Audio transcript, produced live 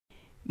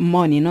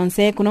Moni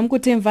nonse kuno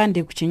mkutimva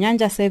ndi ku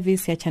Chinyanja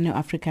service ya Channel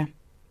Africa.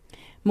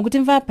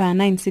 Mukutimva pa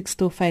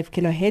 9625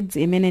 kHz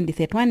imene ndi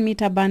 31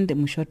 meter band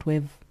mu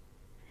shortwave.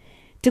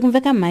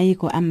 Tikumveka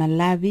maiko a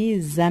Malawi,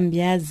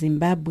 Zambia,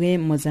 Zimbabwe,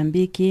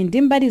 Mozambique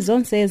ndi mbali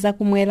zonse za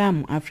kumwera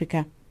mu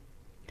Africa.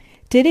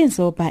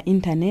 Tilinso pa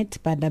internet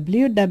pa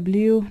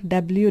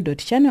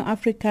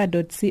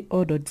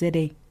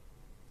www.channelafrica.co.za.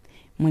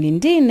 Muli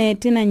ndine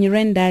Tina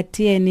Nyirenda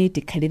tiyeni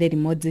tikhalire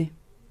limodzi.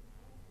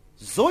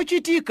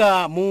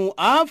 Zochitika mu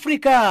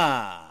Africa.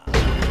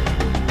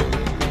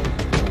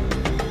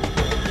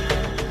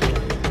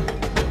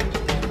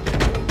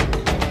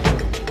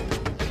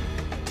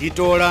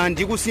 Titola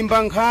ndi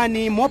kusimba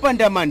nkhani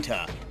mopanda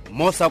mantha,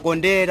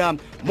 mosakondera,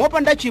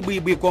 mopanda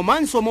chibwibwi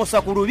komanso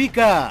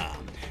mosakulubika.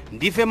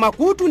 Ndife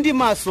makutu ndi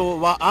maso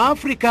wa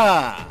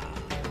Africa.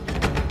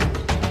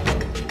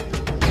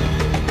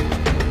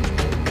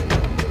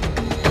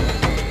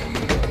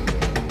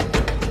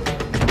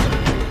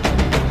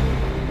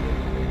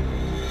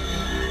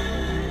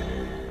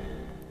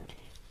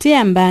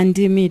 Tiyamba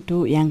ndi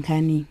mitu ya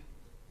nkhani.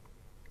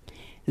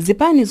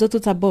 Zipani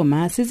zotsutsa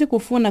boma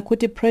sizikufuna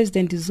kuti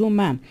President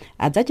Zuma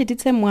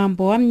adzachititse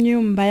mwambo wa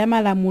mnyumba ya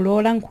malamulo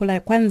olankhula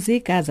kwa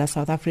nzika za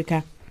South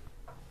Africa.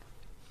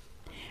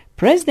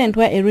 President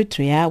wa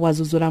Eritrea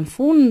wazuzula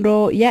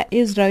mfundo ya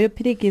Israel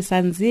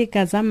yophirikisa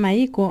nzika za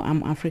maiko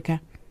amu Africa.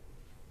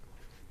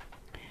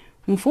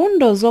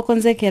 Mfundo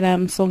zokonzekera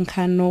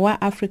msonkhano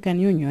wa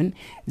African Union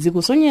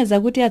zikusonyeza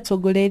kuti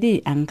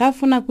atsogoleri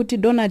angafuna kuti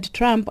Donald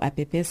Trump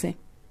apepese.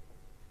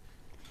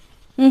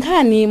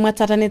 Nkhani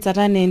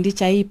mwatsatane ndi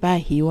chaipa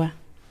hiwa.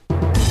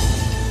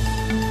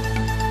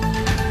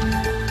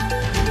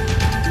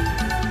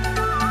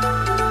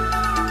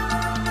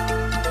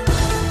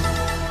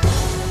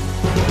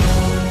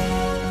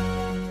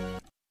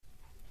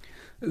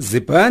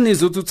 Zipani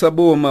zotsutsa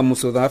boma mu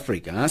South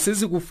Africa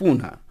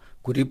sizikufuna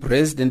kuti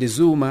President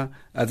Zuma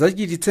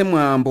adzachititse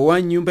mwambo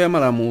wa nyumba ya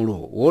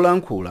malamulo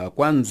wolankhula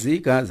kwa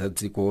nzika za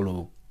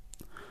dzikolo.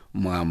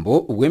 Mwambo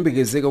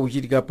ukuyembekezeka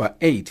kuchitika pa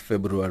 8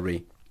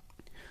 February.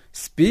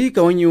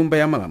 Speaker wa nyumba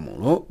ya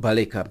malamulo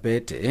Baleka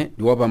Bete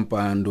ndi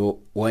wapampando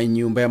wa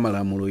nyumba ya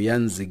malamulo ya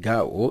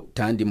Nzigawo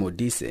Thandi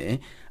Modise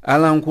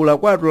alankhula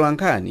kwa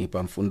atolankhani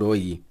pa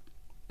mfundoyi.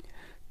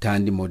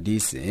 Thandi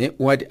Modise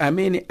wati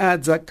amene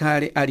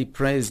adzakhale ali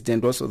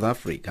president wa South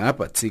Africa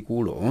pa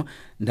tsikulo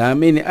ndi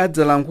amene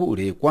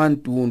adzalankhule kwa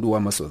mtundu wa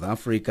ma South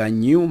Africa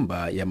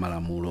nyumba ya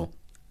malamulo.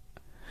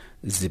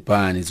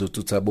 Zipani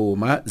zotsutsa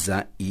boma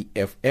za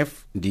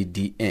EFF ndi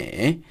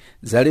DA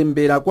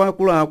zalembera kwa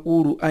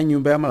akuluakulu a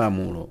nyumba ya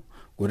malamulo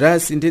kuti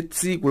asinthe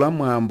tsiku la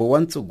mwambo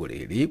wa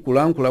mtsogoleri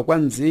kulankhula kwa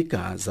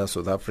nzika za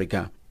South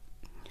Africa.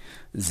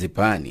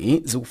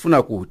 Zipani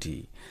zikufuna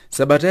kuti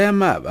Sabata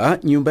yamawa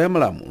nyumba ya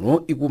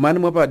malamulo ikumane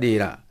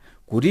mwapadera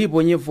kuti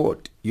iponye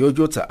vote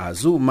yochotsa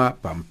Azuma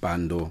pa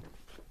mpando.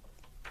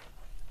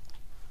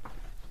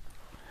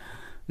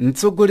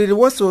 Mtsogoleri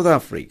wa South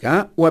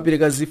Africa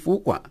wapereka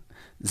zifukwa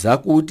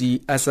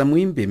zakuti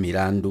asamuyimbe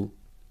milandu.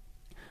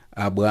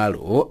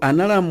 Abwalo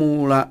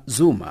analamula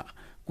Zuma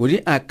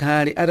kuti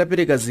akhale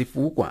atapereka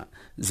zifukwa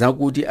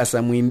zakuti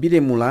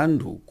asamuyimbire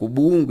mulandu ku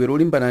bungwe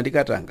lolimbana ndi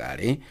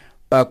katangale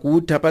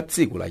pakutha pa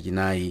tsiku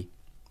lachinayi.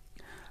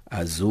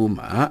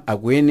 Azuma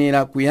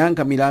akuyenera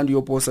kuyankha milandu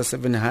yoposa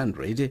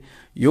 700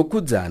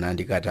 yokhudzana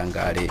ndi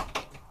katangale.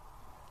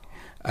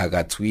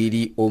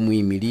 Akatswiri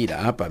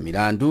omuyimirira pa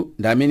milandu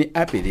ndi amene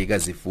apereka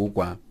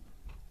zifukwa.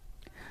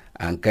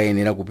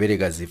 Ankayenera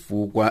kupereka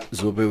zifukwa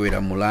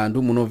zopewera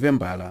mulandu mu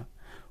Novembala,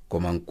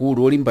 koma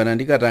mkulu olimbana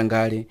ndi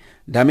katangale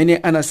ndi amene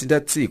anasintha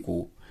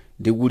tsiku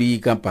ndi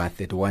kuliyika pa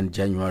 31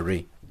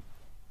 January.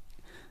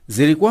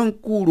 Zili kwa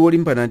mkulu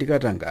olimbana ndi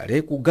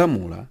katangale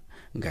kugamula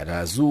ngati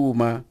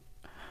Azuma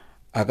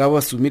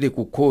akawasumire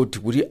ku court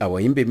kuti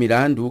awayimbe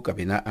milandu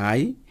kapena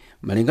ayi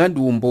malinga ndi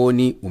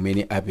umboni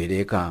umene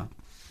apereka.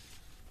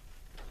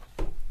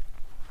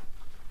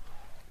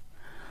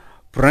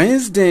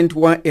 President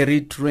wa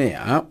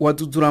Eritrea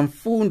wadzudzula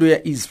mfundo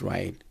ya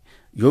Israel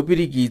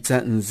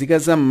yopirikitsa nzika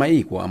za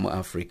m'maiko amu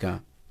Africa.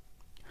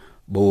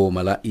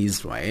 Boma la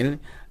Israel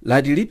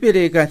lati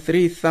lipereka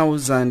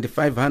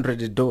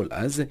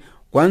 $3,500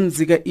 kwa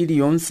nzika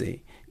iliyonse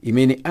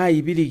imene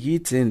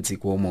ayipirikitse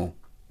mdzikomo.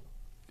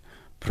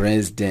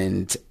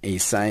 President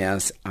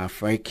Isaias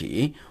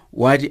Afwerki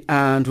wati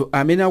anthu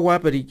amene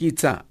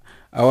awapirikitsa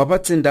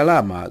awapatse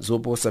ndalama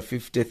zoposa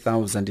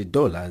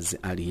 $50,000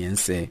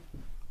 aliyense.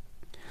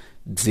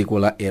 Dziko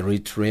la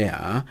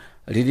Eritrea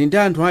lili ndi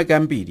anthu ake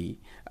ambiri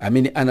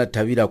amene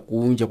anathawira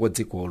kunja kwa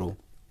dzikolo.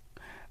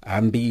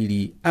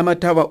 Ambiri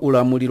amathawa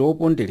ulamuliro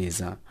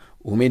wopondereza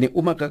umene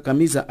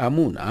umakakamiza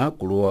amuna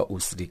kulowa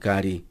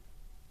usilikali.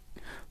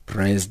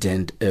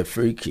 President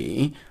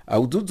Afwerki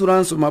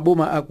akudzudzulanso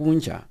maboma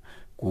akunja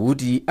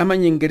kuti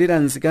amanyengerera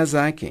nzika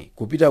zake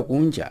kupita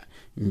kunja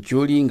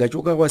mcholinga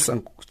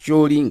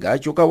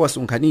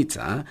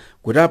chokawasonkhanitsa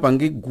kuti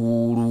apange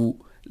gulu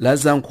la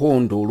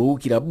zankhondo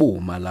lowukira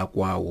boma la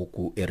kwawo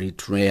ku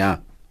Eritrea.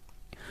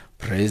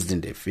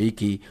 president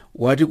fiki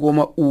wati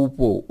koma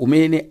upo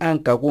umene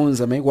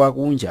ankakonza maiko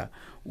akunja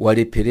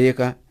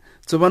walephereka,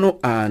 tsopano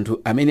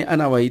anthu amene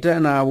anawayitana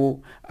nawo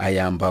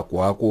ayamba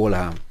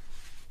kuwakola.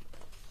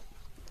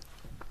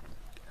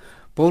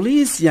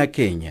 Polisi ya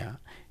Kenya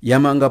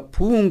yamanga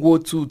phungu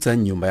otsutsa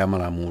nyumba ya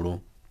malamulo.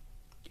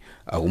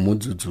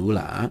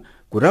 Akumudzudzula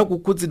kuti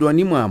akukhudzidwa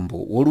ni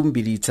mwambo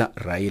wolumbiritsa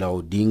Raila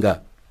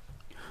Odinga.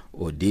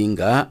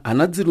 Odinga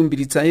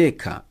anadzilumbiritsa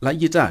yekha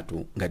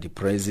lachitatu ngati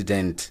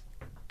president.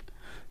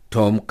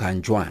 Tom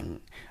Kanjwang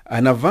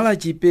anavala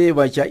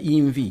chipewa cha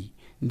imvi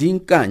ndi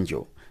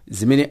mkanjo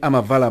zimene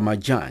amavala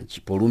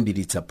majaji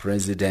polumbiritsa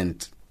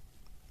president.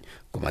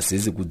 Koma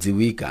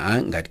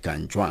sizikudziwika ngati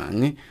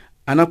Kanjwang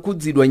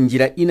anakhudzidwa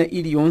njira ina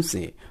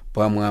iliyonse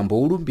pa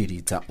mwambo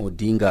wolumbiritsa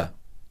Odinga.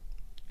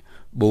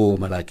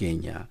 Boma la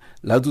Kenya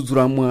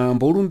ladzudzula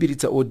mwambo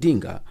wolumbiritsa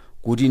Odinga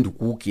kuti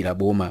ndikuwukira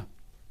boma.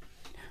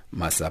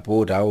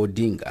 Masapota a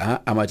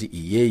Odinga amati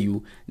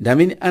iyeyu ndi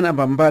amene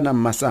anapambana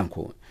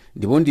m'masankho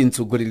ndipo ndi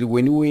mtsogoleri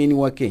weniweni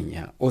wa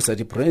Kenya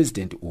osati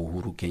president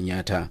Uhuru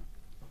Kenyatta.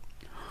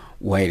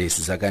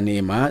 Wailesi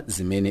zakanema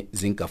zimene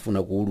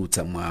zinkafuna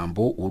kuwulutsa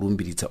mwambo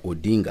wolumbiritsa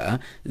Odinga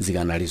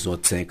zikanali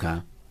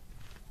zotseka.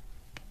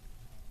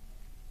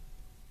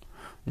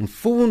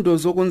 Mfundo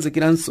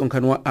zokonzekera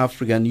msonkhano wa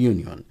African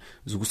Union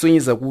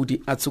zikusonyeza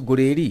kuti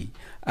atsogoleri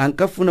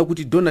ankafuna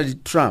kuti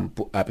Donald Trump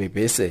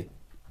apepese.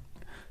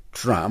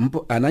 Trump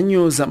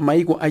ananyoza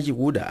maiko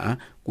achikuda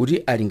kuti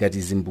ali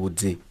ngati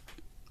zimbudzi.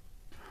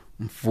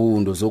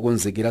 Mfundo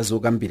zokonzekera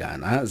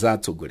zokambirana za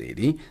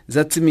atsogoleri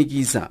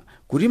zatsimikiza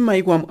kuti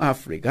maiko amu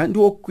Africa ndi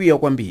okwiya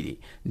kwambiri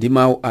ndi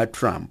mawu a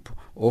Trump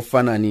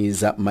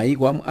ofananiza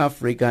maiko amu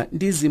Africa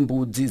ndi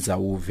zimbudzi za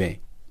uve.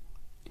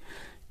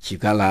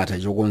 Chikalata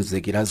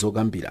chokonzekera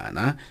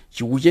zokambirana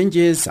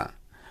chikuchenjeza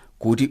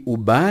kuti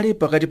ubale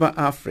pakati pa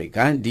Africa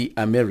ndi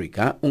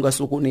America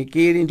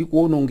ungasokonekere ndi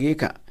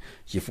kuonongeka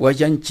chifukwa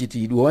cha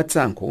mchitidwe wa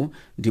tsankho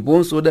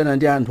ndiponso odana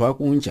ndi anthu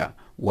akunja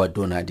wa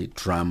Donald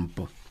Trump.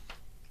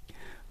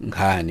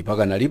 Nkhani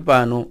pakanali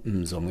pano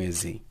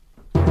mzomwezi.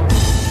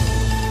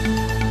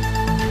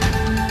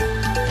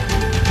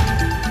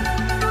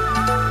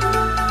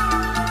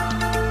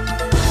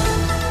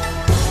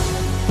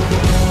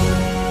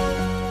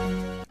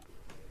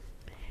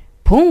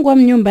 Phungu wa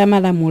mnyumba ya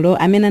malamulo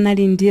amene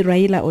anali ndi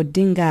Raila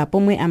Odinga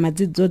pomwe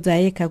amadzidzodza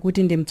yekha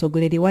kuti ndi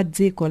mtsogoleri wa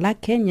dziko la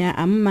Kenya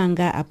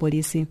amumanga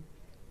apolisi.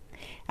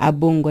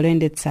 Abungo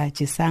loyendetsa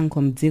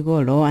chisankho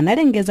mdzikolo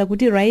analengeza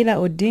kuti Raila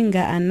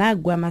Odinga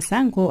anagwa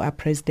masankho a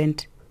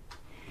president.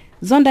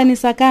 Zondani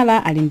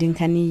Sakala ali ndi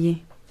nkhaniyi.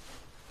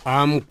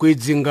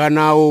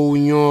 Amkwidzinga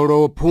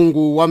unyolo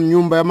phungu wa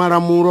mnyumba ya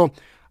malamulo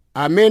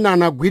amene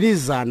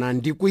anagwirizana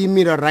ndi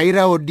kuyimira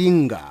Raila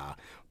Odinga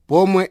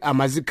pomwe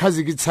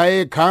amazikhazikitsa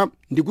yekha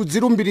ndi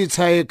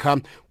kudzilumbiritsa yekha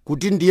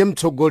kuti ndiye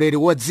mtsogoleri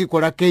wa dziko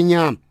la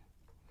Kenya.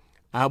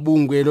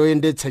 Abungwe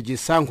loyendetsa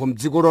chisankho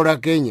mdziko la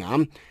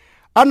Kenya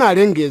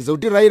analengeza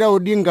kuti Raila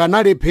Odinga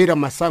analephera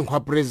masankho a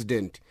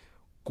president,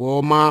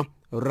 koma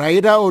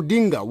Raila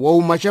Odinga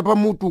wauma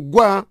chapamutu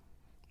gwa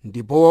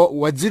ndipo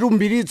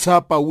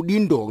wadzilumbiritsa pa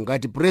udindo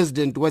ngati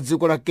president wa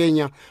dziko la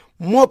Kenya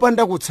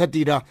mopanda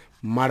kutsatira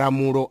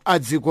malamulo a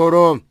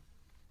dzikolo.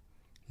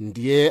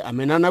 Ndiye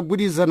amene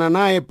anagwirizana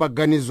naye pa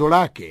ganizo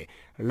lake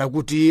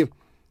lakuti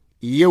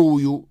iye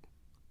uyu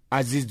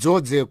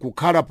azidzodze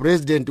kukhala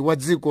president wa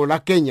dziko la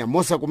Kenya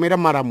mosakomera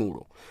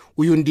malamulo.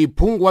 Uyu ndi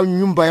phungu wa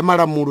nyumba ya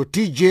malamulo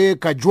TJ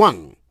Kajwang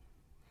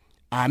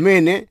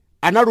amene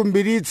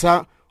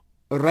analumbiritsa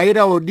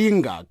Raila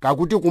Odinga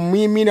kakuti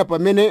kumuyimira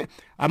pamene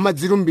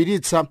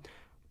amadzilumbiritsa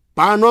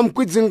pano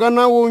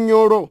amkwidzinga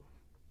unyolo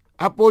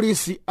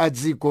apolisi a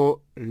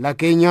dziko la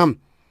Kenya.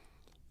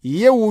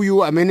 Iye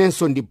uyu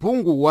amenenso ndi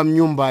phungu wa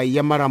mnyumba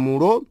ya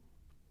malamulo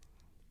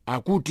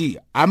akuti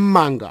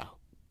amanga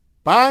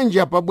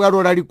panja pa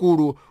bwalo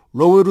lalikulu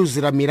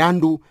loweruzira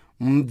milandu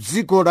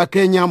mdziko la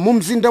Kenya mu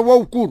mzinda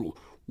waukulu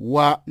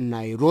wa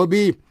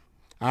Nairobi.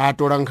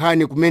 Atola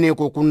nkhani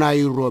kumeneko ku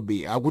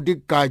Nairobi akuti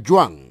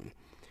Kajwang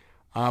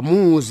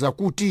amuuza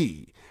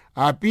kuti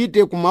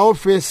apite ku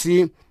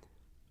maofesi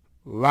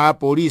wa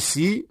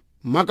polisi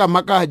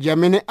makamakaja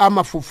amene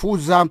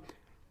amafufuza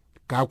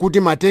kakuti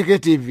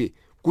mateketive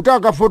kuti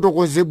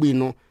akafotokoze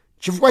bwino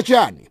chifukwa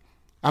chani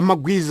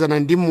amagwirizana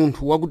ndi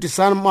munthu wakuti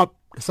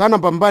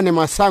sanapambane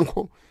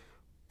masankho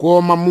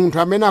koma munthu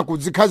amene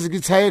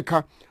akudzikhazikitsa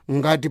yekha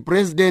ngati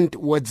president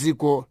wa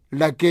dziko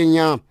la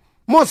Kenya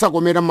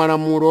mosakomera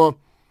malamulo.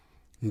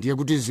 Ndiye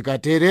kuti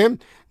zikatere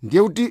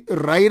ndiye kuti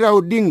Raila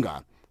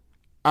Odinga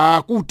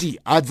akuti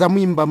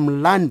adzamuyimba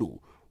mlandu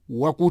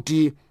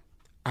wakuti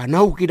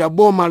anaukira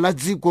boma la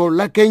dziko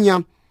la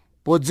Kenya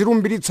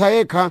podzilumbiritsa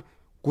yekha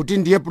kuti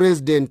ndiye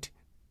president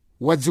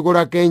wa dziko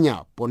la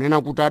Kenya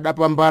ponena kuti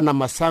adapambana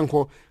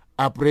masankho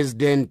a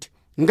president,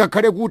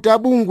 ngakhale kuti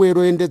abungwe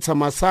loyendetsa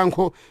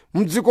masankho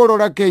mdziko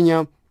la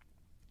Kenya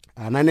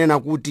ananena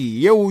kuti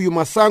iye uyu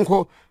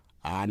masankho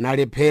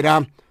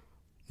analephera.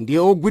 Ndiye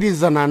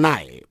ogwirizana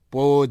naye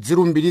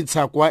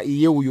podzilumbiritsa kwa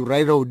iye uyu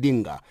Raila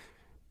Odinga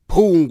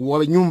phungu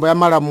wa nyumba ya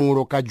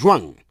malamulo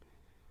Kajwang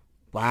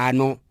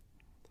pano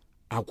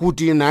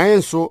akuti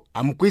nayenso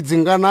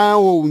amkwidzinga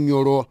nawo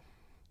unyolo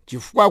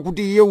chifukwa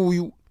kuti iye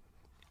uyu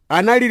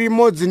anali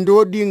limodzi ndi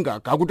Odinga,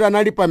 kakuti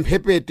anali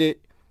pamphepete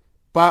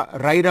pa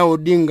Raila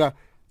Odinga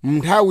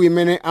mnthawi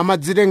imene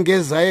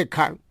amadzilengeza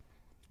yekha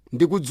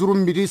ndi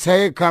kudzilumbiritsa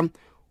yekha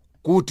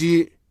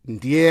kuti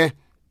ndiye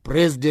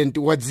president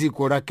wa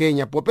dziko la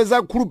Kenya, popeza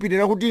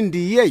akhulupirira kuti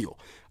ndi iyeyo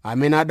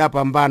amene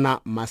adapambana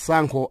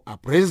masankho a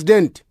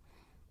president.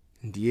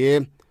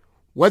 Ndiye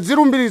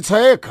wadzilumbiritsa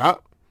yekha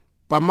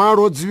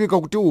pamalo odziwika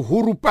kuti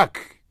Uhuru Park,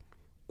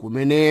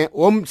 kumene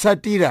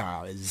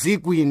omutsatira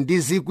zikwi ndi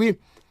zikwi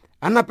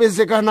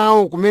anapezeka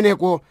nawo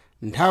kumeneko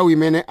nthawi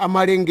imene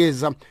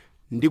amalengeza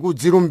ndi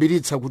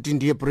kudzilumbiritsa kuti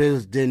ndiye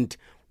president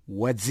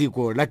wa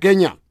dziko la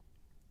Kenya.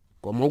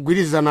 Koma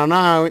ogwirizana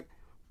nawe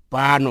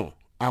pano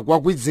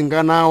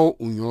akwakwidzinga nawo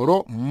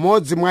unyolo,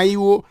 mmodzi mwa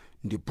iwo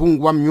ndi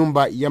phungu wa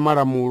mnyumba ya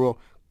malamulo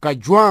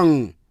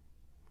Kajwang.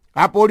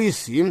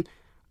 Apolisi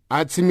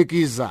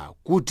atsimikiza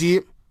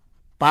kuti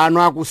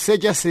pano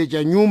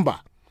akusechasecha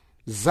nyumba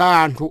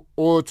za anthu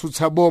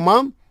otsutsa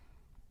boma,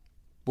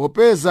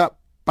 popeza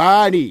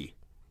pali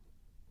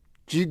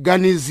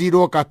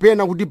chiganiziro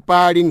kapena kuti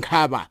pali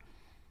nkhaba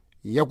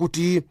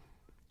yakuti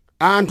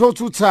anthu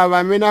otsutsawa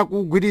amene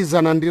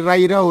akugwirizana ndi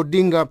Raila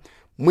Odinga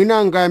mwina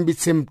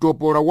angayambitse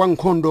mtopola wa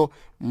nkhondo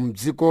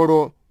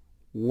mdzikolo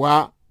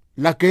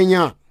la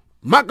Kenya.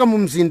 Maka mu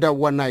mzinda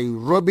wa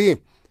Nairobi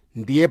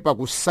ndiye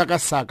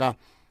pakusakasaka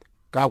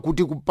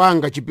kakuti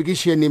kupanga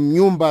chipikisheni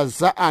mnyumba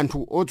za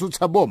anthu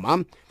otsutsa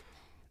boma,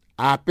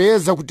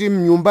 apeza kuti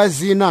mnyumba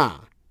zina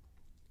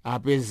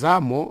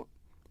apezamo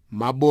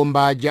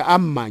mabomba aja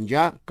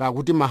am'manja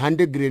kakuti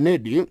mahande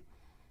grenade,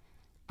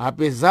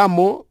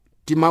 apezamo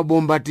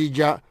timabomba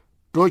tija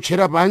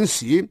totchera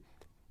pansi.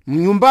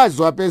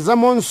 Mnyumbazo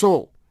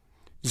apezamonso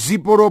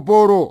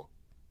ziporoporo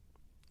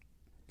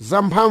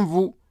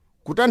zamphamvu,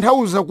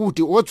 kutanthauza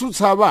kuti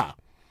otsutsawa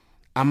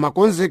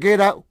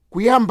amakonzekera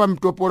kuyamba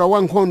mtopola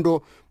wa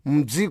nkhondo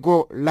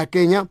mdziko la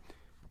Kenya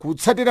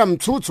kutsatira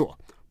mtsutso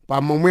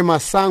pamomwe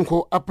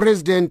masankho a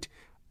president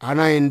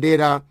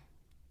anayendera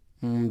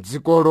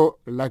mdzikolo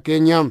la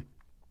Kenya.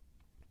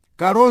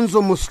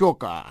 Kalonzo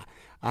Musyoka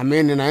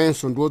amene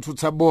nayenso ndi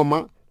otsutsa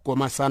boma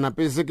koma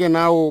sanapezeke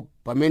nawo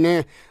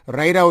pamene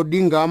Raila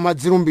Odinga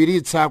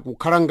amadzilumbiritsa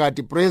kukhala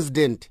ngati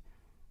president,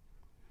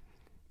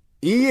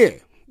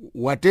 iye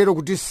watero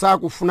kuti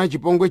sakufuna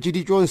chipongwe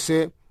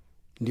chilichonse,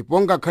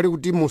 ndipo ngakhale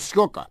kuti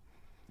Musyoka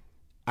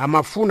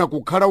amafuna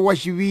kukhala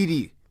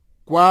wachiwiri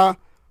kwa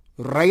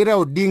Raila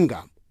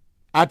Odinga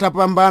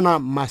atapambana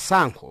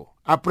masankho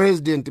a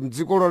president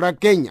mdzikolo la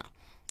Kenya,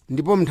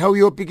 ndipo nthawi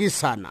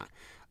yopikisana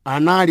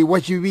anali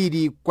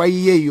wachiwiri kwa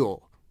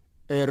iyeyo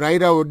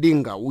Raila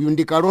Odinga. Uyu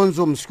ndi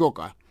Kalonzo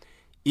Musyoka.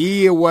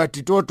 Iye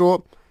wati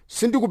toto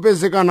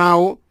sindikupezeka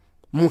nawo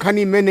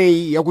munkhani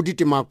imeneyi yakuti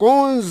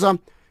timakonza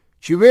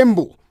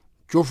chiwembu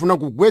chofuna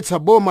kugwetsa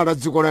boma la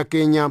dziko la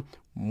Kenya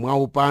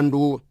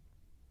mwaupandu.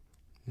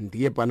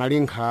 Ndiye panali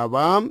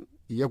nkhaba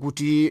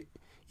yakuti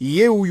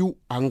iye uyu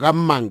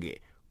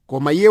angammange,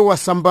 koma iye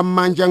wasamba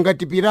m'manja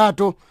ngati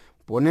Pilato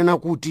ponena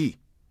kuti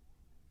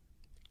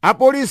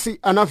apolisi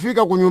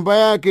anafika ku nyumba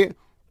yake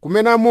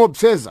kumene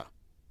amuopseza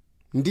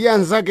ndi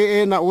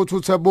anzake ena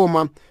otsutsa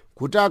boma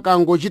kuti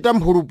akangochita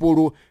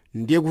mphulupulu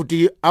ndiye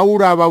kuti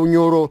aulava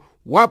unyolo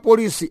wa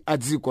polisi a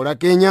dziko la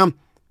Kenya.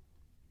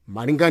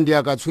 Malinga ndi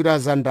akatswiri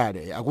za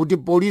ndale akuti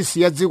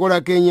polisi ya dziko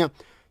la Kenya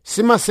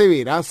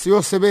simasewera,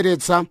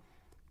 siyoseweretsa,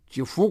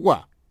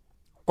 chifukwa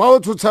kwa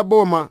otsutsa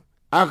boma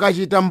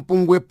akachita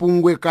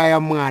mpungwepungwe kaya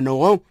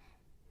mwano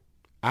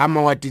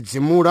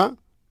amawatidzimula,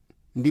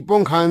 ndipo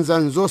nkhanza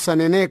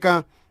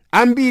nzosaneneka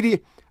ambiri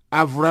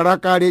avulala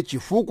kale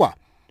chifukwa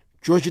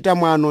chochita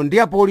mwano ndi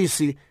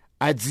apolisi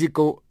a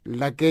dziko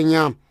la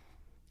Kenya.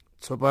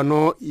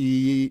 Tsopano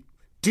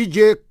TJ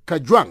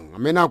Kajwang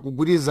amene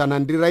akugwirizana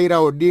ndi Raila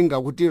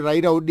Odinga kuti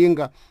Raila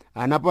Odinga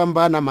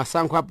anapambana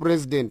masankho a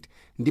president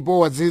ndipo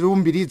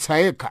wadzilumbiritsa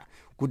yekha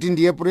kuti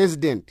ndiye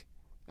president,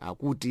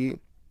 akuti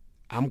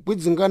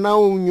amkwidzinga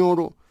nawo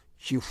unyolo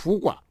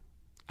chifukwa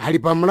ali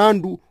pa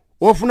mlandu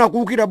ofuna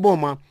kuwukira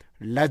boma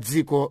la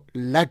dziko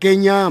la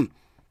Kenya.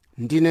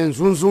 Ndine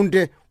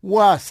Nzunzunde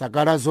wa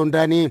Sakala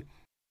Zondani.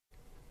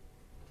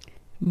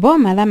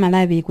 Boma la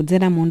Malawi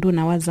kudzera mu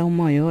nduna wa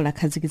zaumoyo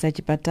lakhazikiza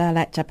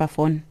chipatala cha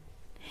pafoni.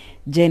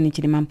 Jeni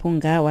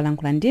Chilimampunga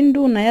walankhula ndi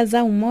nduna ya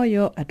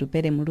zaumoyo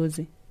atupere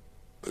muluzi.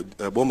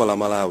 Boma la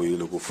Malawi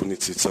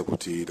likufunitsitsa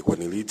kuti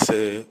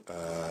likwaniritse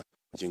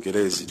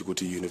Chingerezi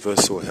kuti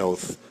universal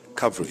health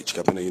coverage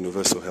kapena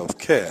universal health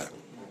care,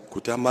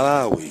 kuti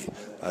Malawi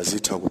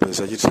azitha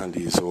kupeza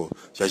chithandizo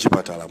cha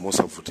chipatala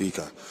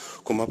mosavutika.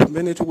 Koma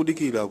pamene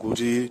tikudikira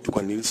kuti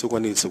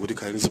tikwaniritse kuti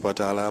khali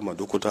chipatala,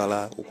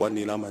 madokotala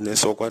okwanira,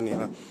 manesi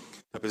okwanira,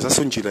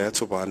 tapezanso njira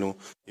yatsopano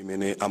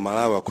imene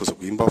Malawi akhoza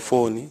kuimba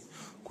foni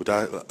kuti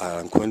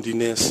alankhule ndi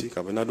nesi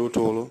kapena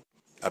dotolo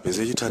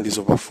apeze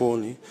chithandizo pa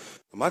foni.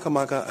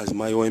 Makamaka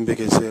azimayi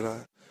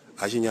oyembekezera,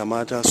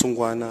 achinyamata,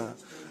 asungwana,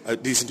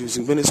 zinthu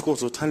zimene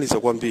zikozothandiza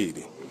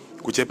kwambiri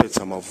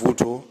kuchepetsa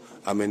mavuto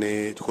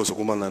amene tikhoza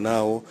kukumana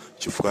nawo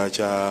chifukwa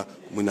cha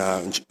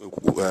mwina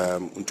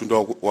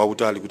mtunda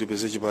wautali kuti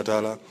peze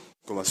chipatala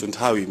komanso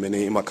nthawi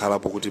imene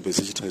imakhalapo kuti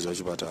peze chithandizo cha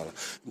chipatala.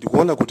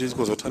 Ndikuona kuti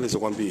tikhoza kuthandiza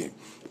kwambiri.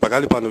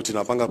 Pakali pano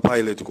tinapanga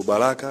pilot ku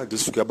Balaka,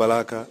 district ya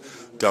Balaka,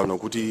 taona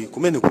kuti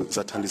kumene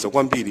kudzathandiza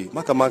kwambiri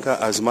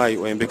makamaka azimayi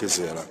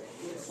oyembekezera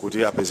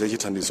kuti apeze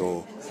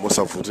chithandizo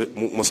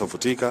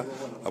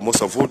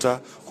mosavuta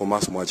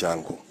komanso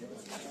mwachangu.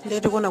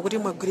 Ndiye tikuona kuti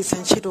mwagwiritsa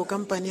ntchito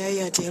kampani ya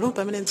Airtel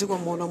pamene dziko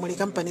muno muli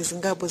kampani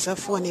zingapo za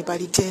foni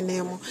pali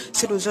TNM.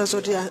 Situziwa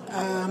zoti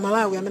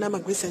Malawi amene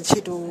amagwiritsa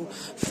ntchito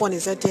foni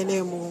za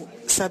TNM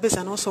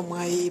sapeza nonso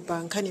mwayi pa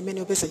nkhani imene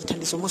yopeza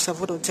chithandizo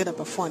mosavuta kudzera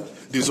pa foni.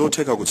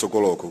 Ndizotheka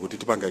kutsogoloko kuti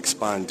tipanga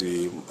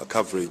expand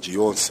coverage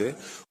yonse,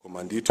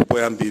 koma ndithu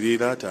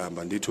poyambirira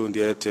tayamba ndithu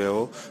ndi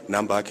Airtel,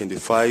 namba yake ndi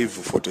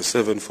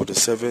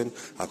 54747,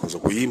 akhoza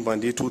kuyimba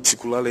ndithu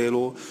tsiku la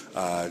lero,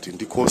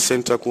 ndi call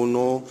center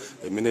kuno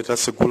imene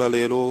tasegula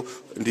lero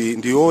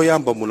ndi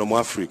yoyamba muno mu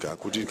Africa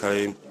kuti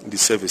ikhale ndi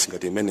service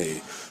ngati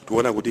imeneyi.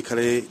 Tuona kuti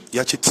ikhale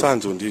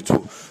yachitsanzo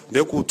ndithu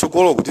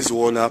ndekutsogolo kuti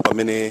ziona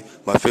pamene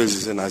mafezi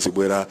zena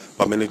azibwera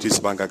pamene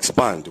tizipanga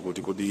expand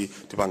kuti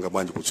tipanga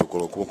bwanji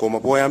kutsogolo. Koma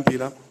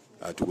poyambira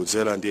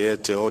tikudzera ndi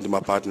Airtel ndi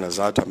mapartners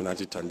athu amene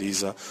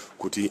atithandiza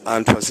kuti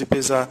anthu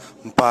azipeza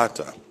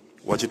mpata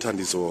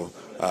wachithandizo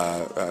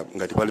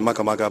ngati pali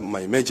makamaka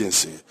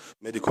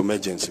medical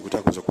emergency kuti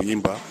akhoza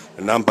kuyimba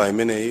namba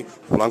imeneyi,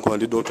 kulankhula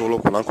ndi dotolo,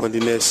 kulankhula ndi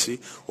nesi,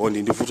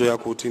 ndi vuto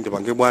yakuti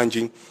ndipange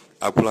bwanji,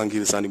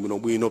 akulangirizani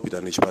bwinobwino,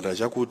 pitani chipatala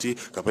chakuti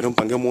kapena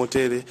mpange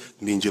motere.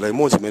 Ndi njira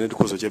imodzi imene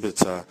tikhoza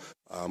kuchepetsa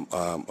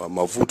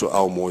mavuto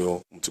awo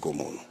moyo mdziko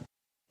muno.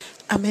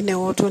 Amene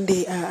woto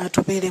ndi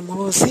Atupele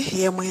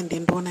Muluzi yemwe ndi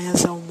nduna ya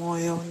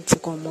zaumoyo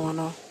mdziko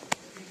muno.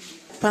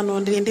 Pano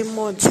ndili ndi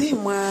mmodzi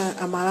mwa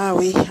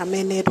Amalawi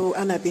amene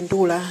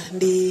anapindula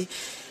ndi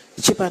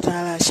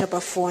chipatala cha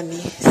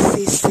pafoni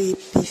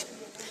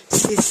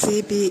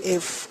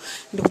CCPF.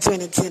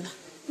 Ndikudziweni dzina?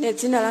 Ne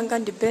dzina langa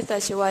ndi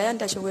Betha Chiwaya,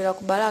 ndachokera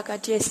ku Balaka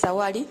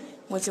Sawali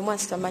mwezi mwa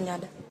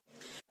Samanyada.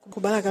 Ku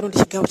Balaka ndi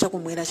chigawo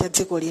chakumwera cha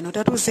dziko lino.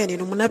 Tatuzeni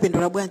inu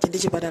munapindula bwanji ndi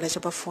chipatala cha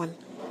pafoni?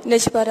 Ne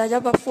chipatala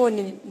cha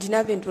pafoni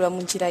ndinapindula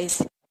mu njira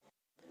izi.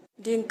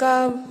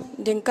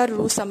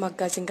 Ndinkatulusa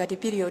magazi ngati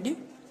period,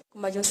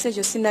 koma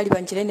chonsecho sinali pa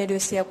njira ineyo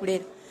yosiya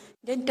kulera.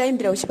 Ndiye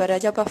nditayimbira ku chipatala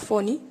cha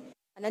pafoni,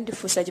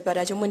 anandifunsa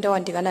chipatala chomwe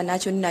ndawandikana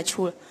nacho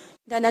ndinatchula.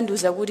 Ndi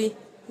anandiuza kuti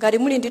ngati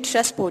muli ndi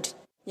transport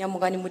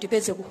nyamukani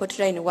mutipeze ku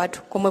hotline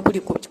wathu komwe kuli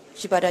ku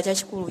chipatala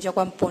chachikulu cha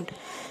Kwampondo.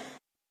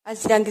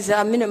 Azilangiza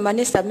amene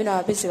manesi amene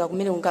apezeka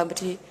kumene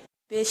ungambati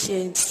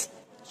patients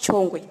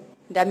Chongwe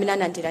ndi amene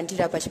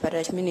anandilandira pa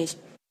chipatala chimenechi.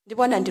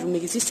 Ndipo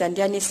anandilumikizisa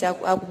ndi anesi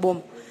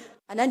akuboma.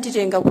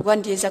 Ananditenga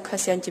kukandiyeza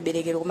khasi ya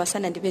mchiberekero koma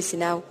sanandipeze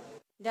nawo.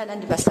 Ndi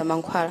anandipasa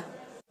mankhwala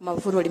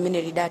mavuto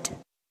limene lidata.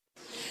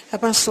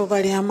 Apanso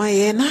pali amayi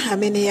ena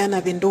amene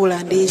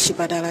anapindula ndi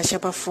chipatala cha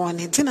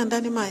pafoni. Dzina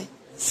ndani mayi?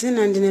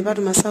 Dzina ndine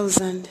Patuma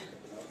 1000.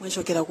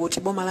 Mwachokera kuti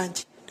boma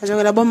lanji?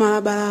 Tachokera boma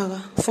la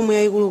Balaka, mfumu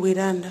yayikulu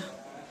kuitanda.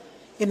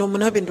 Ino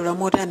munapindula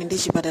motani ndi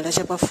chipatala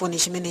cha pafoni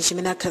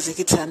chimene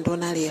akhazikitsa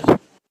ndona lero?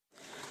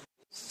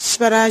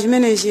 Chipatala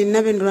chimenechi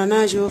ndinapindula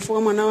nacho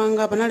fuka mwana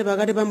wanga panali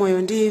pakati pa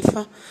moyo ndi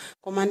imfa,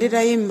 koma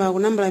nditayimba ku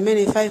nambala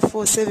imene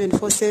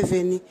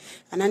 54747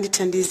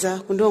 anandithandiza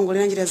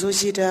kundiongolera njira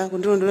zochita,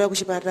 kundilondolera ku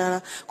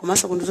chipatala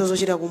komanso kundizo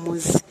zochita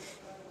kumuzi.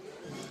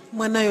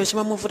 Mwanayo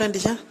chimamuvuta ndi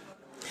cha?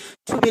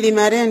 Thupi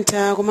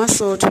limarenta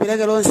komanso thupi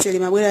lake lonse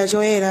limabwera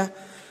choyera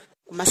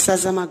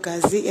kumasaza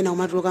magazi ena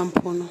kumatuluka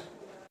mphuno.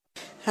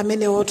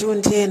 Amene wotu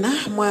ndi ena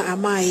mwa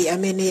amayi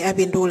amene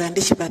apindula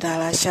ndi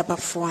chipatala cha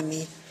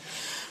pafoni.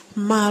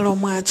 Malo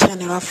mwa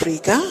Channel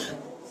Africa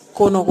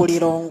kuno ku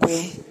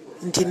Lilongwe,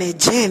 ndine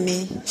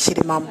Jeni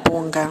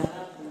Chilimampunga.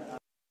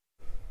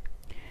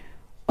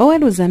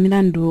 Oweruza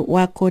milandu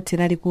wa koti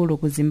lalikulu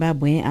ku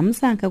Zimbabwe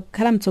amusankha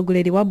kukhala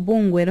mtsogoleri wa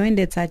bungwe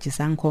loyendetsa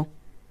chisankho.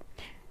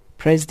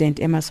 President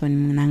Emerson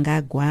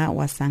Mnangagwa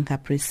wasankha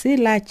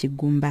Priscilla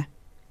Chigumba.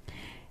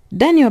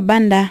 Daniel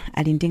Banda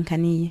ali ndi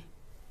nkhaniyi.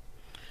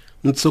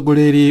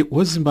 Mtsogoleri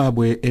wa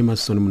Zimbabwe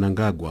Emerson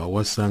Mnangagwa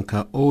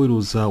wasankha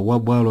oweruza wa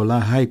bwalo la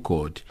High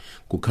Court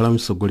kukhala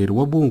mtsogoleri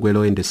wa bungwe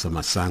loyendetsa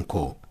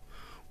masankho.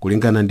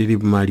 Kulingana ndi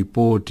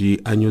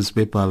malipoti a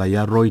newspaper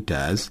ya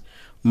Reuters,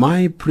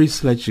 Mai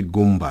Priscilla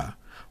Chigumba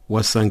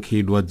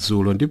wasankhidwa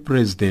dzulo ndi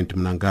President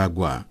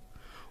Mnangagwa.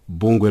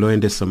 Bungwe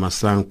loyendetsa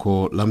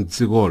masankho la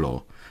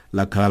mdzikolo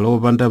lakhala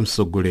lopanda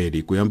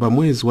mtsogoleri kuyamba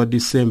mwezi wa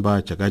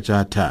Disemba chaka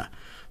chatha,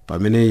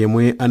 pamene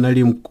yemwe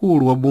anali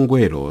mkulu wa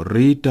bungwelo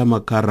Rita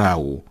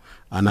Makarau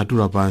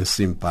anatula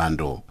pansi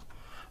mpando.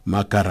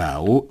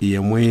 Makarau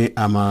yemwe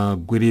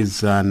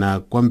amagwirizana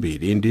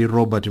kwambiri ndi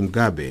Robert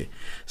Mugabe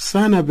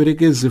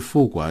sanapereke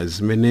zifukwa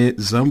zimene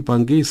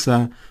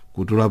zampangisa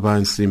kutula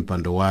pansi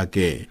mpando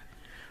wake.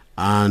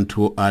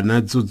 Anthu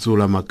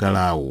anadzudzula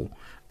Makarau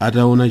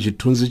ataona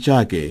chithunzi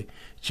chake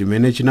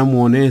chimene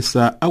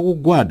chinamuonesa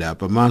akugwada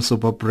pamaso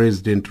pa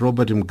President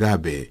Robert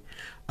Mugabe.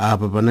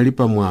 Apa panali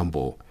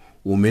pamwambo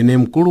umene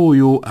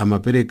mkuluyu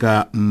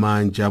amapereka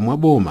m'manja mwa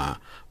boma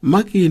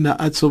makina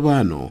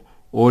atsopano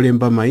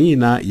olemba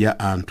mayina ya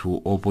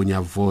anthu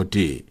oponya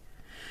voti.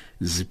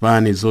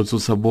 zipani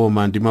zotsutsa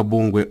boma ndi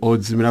mabungwe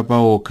odzimira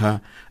paokha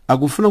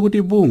akufuna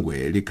kuti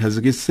bungwe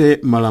likhazikitse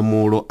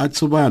malamulo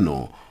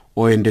atsopano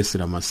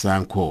oyendesera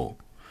masankho.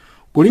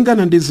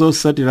 kulingana ndi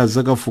zotsatira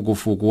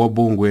zakafukufuku wa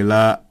bungwe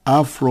la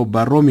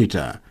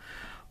Afrobarometer,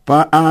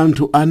 pa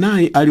anthu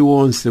anayi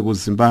aliwonse ku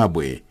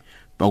Zimbabwe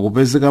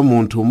pakupezeka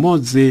munthu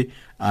mmodzi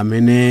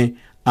amene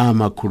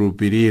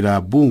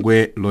amakhulupirira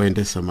bungwe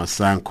loyendesa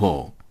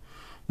masankho.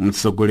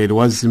 mtsogoleri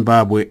wa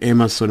Zimbabwe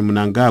Emmerson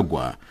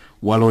Mnangagwa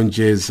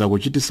walonjeza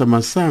kuchitisa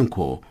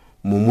masankho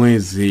mu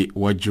mwezi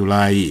wa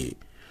Julayi.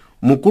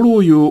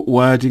 mkuluyu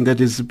wati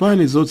ngati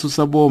zipani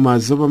zotsutsa boma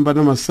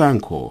zopambana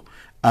masankho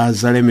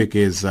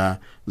azalemekeza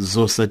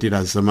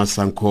zotsatira za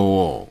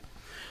masankhowo.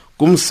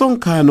 ku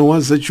msonkhano wa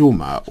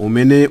zachuma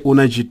umene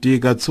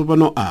unachitika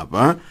tsopano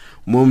apa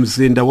mu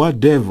mzinda wa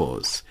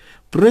Davos,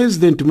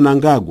 President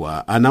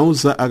Mnangagwa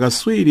anauza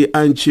akatswiri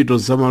a ntchito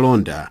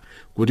zamalonda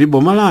kuti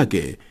boma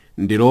lake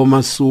ndi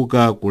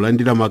lomasuka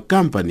kulandira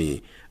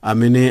makampani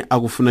amene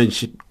akufuna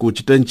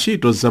kuchita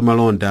ntchito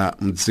zamalonda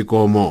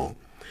mdzikomo.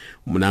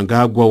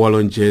 Mnangagwa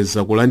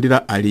walonjeza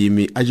kulandira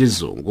alimi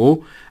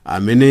achizungu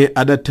amene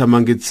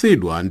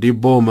adathamangitsidwa ndi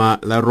boma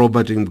la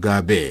Robert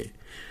Mugabe.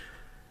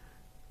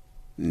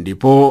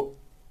 ndipo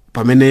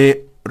pamene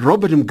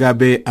Robert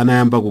Mugabe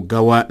anayamba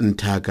kugawa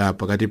nthaka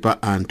pakati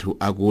pa anthu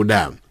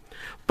akuda.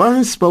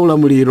 pansi pa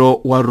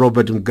ulamuliro wa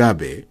Robert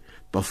Mugabe,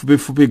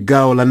 pafupifupi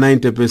gawo la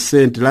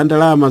 90% la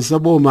ndalama za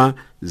boma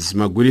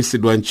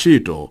zimagwiritsidwa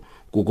ntchito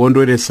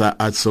kukondweretsa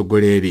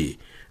atsogoleri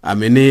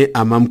amene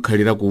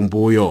amamkhalira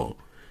kumbuyo,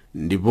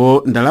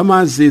 ndipo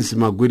ndalamazi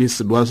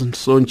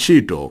zimagwiritsidwanso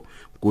ntchito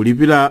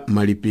kulipira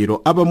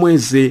malipiro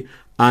apamwezi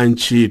a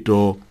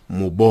ntchito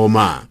mu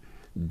boma.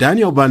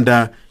 Daniel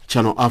Banda,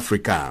 Channel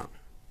Africa.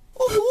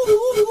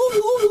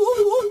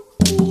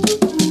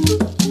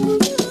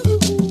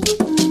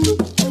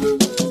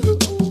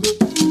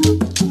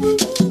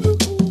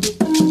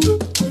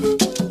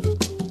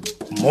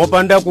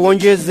 mopanda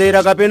kuonjezera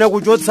kapena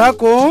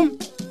kuchotsako,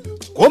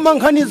 koma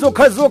nkhani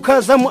zokhazokha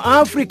za mu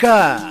Africa.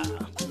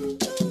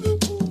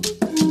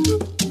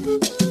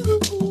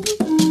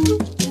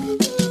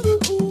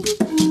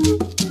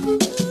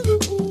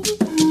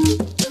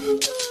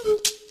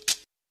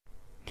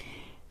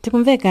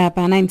 tikumveka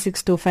pa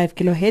 9625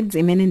 kHz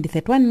imene ndi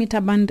 31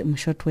 meter band mu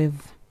shortwave.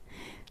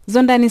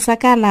 Zondani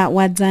Sakala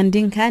wadza ndi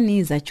nkhani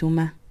za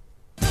chuma.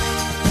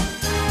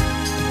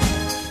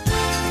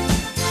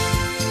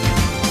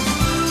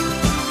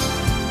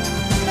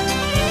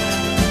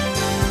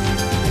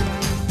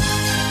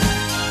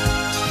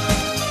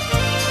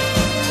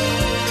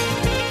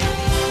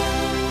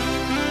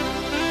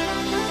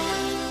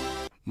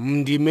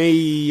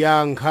 Mndimei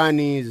ya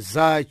nkhani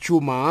za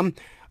chuma,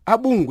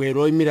 abungwe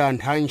loyimira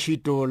anthu a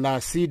ntchito la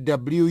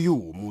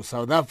CWU mu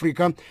South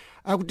Africa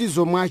akuti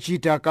zomwe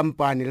achita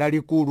kampani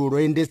lalikulu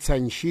loyendetsa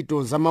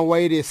ntchito za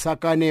mawayilesi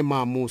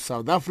akanema mu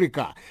South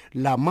Africa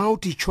la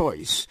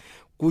MultiChoice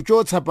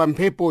kuchotsa pa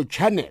mphepo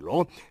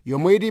channel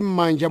yomwe ili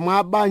m'manja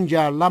mwa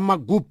banja la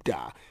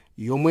Magupta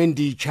yomwe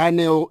ndi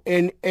channel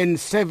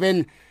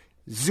NN7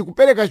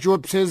 zikupereka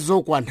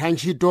chiopsezo kwa anthu a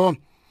ntchito.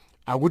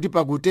 akuti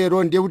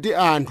pakutero ndiye kuti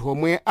anthu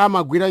omwe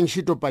amagwira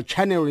ntchito pa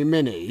channel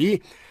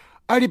imeneyi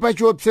ali pa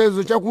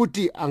chiopsezo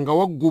chakuti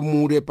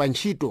angawagumule pa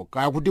ntchito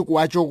kakuti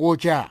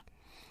kuwachokocha.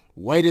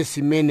 Wireless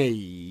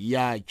imeneyi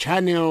ya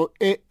channel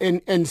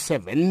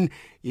ANN7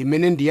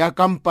 imene ndi ya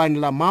kampani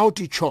la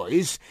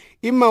MultiChoice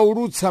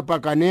imaulutsa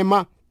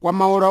pakanema kwa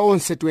maora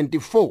onse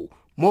 24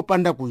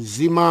 mopanda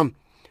kuzima.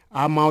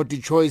 a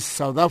MultiChoice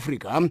South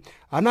Africa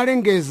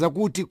analengeza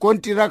kuti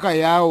kontiraka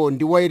yawo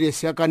ndi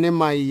wireless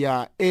yakanema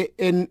ya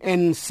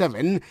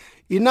ANN7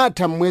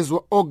 inatha mwezi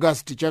wa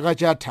August chaka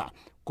chatha,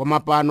 koma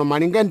pano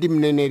malinga ndi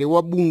mneneri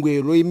wa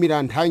bungwe loyimira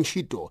anthu a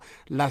ntchito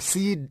la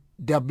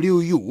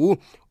CWU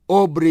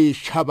Aubrey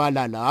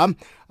Chabalala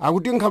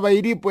akuti nkhaba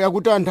ilipo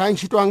yakuti anthu a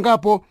ntchito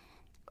angapo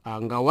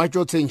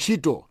angawachotse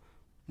ntchito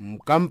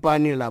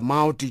mkampani la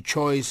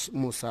MultiChoice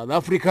mu South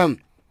Africa.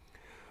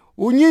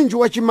 unyinji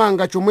wa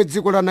chimanga chomwe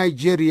dziko la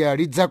Nigeria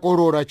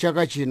lidzakolora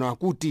chaka chino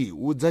akuti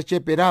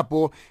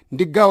udzacheperapo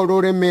ndi gawo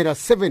lolemera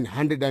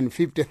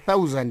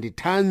 750,000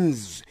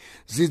 tons.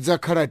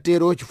 zidzakhala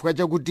tero chifukwa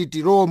chakuti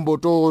tirombo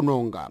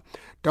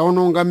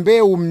taononga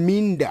mbewu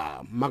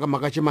m'minda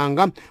makamaka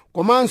chimanga,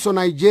 komanso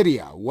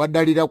Nigeria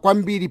wadalira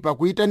kwambiri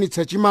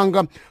pakuyitanitsa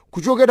chimanga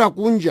kuchokera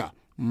kunja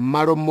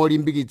m'malo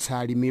molimbikitsa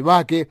alimi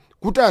bake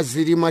kuti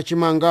azilima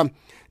chimanga.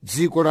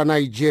 dziko la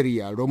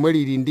Nigeria lomwe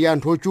lili ndi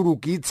anthu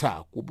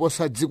ochulukitsa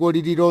kuposa dziko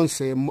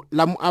lililonse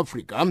la mu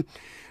Africa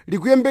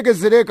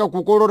likuyembekezereka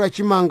kukolora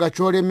chimanga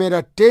cholemera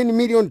 10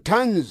 million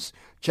tons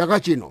chaka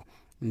chino,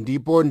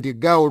 ndipo ndi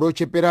gawo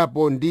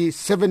locheperapo ndi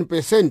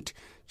 7%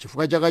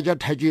 chifukwa chaka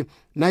chathachi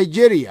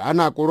Nigeria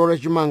anakolora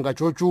chimanga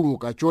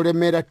chochuluka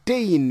cholemera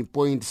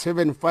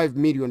 10.75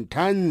 million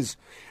tons.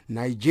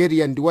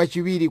 Nigeria ndi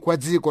wachiwiri kwa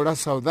dziko la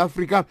South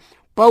Africa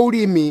pa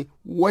ulimi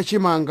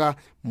wachimanga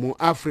mu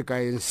africa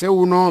yense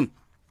uno.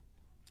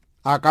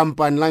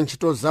 akampani la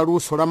ntchito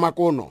zaluso la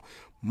makono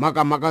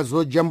makamaka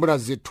zojambula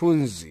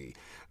zithunzi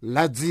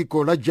la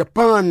dziko la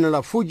japan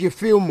la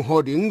Fujifilm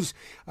Holdings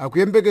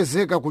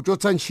akuyembekezeka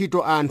kuchotsa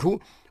ntchito anthu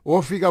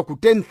ofika ku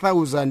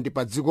 10,000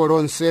 pa dziko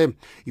lonse.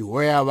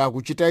 iwowa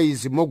akuchita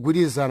izi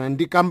mogwirizana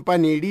ndi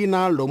kampani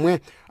lina lomwe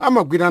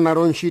amagwira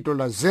nalo ntchito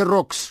la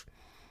Xerox.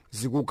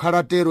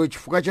 zikukhala tero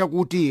chifukwa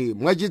chakuti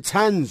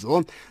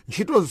mwachitsanzo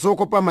ntchito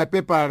zokopa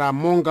mapepala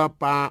monga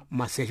pa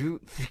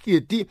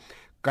masetifiketi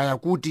kaya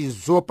kuti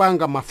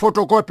zopanga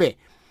mafotokope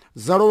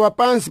zalowa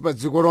pansi pa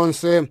dziko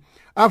lonse.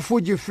 a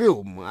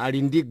Fujifilm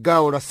ali ndi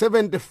gawo la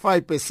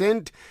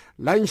 75%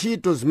 la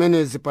ntchito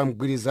zimenezi pa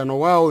mgwirizano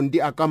wawo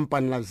ndi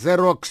akampani la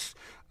Xerox.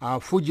 a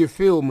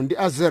Fujifilm ndi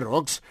a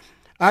Xerox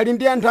ali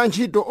ndi anthu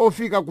antchito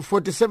ofika ku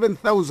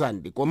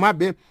 47,000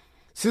 komabe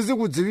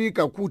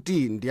sizikudziwika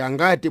kuti ndi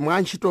angati mwa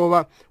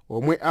antchitowa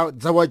omwe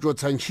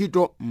adzawachotsa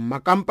ntchito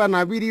m'makampani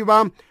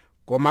awiriwa,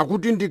 koma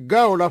kuti ndi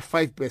gawo la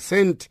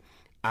 5%.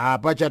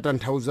 apa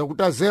chatanthauza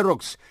kuti a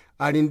Xerox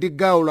ali ndi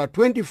gawo la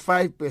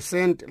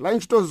 25% la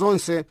ntchito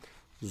zonse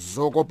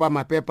zokopa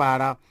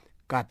mapepala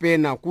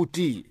kapena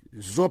kuti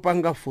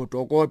zopanga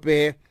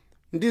fotokope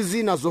ndi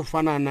zina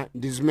zofanana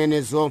ndi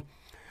zimenezo.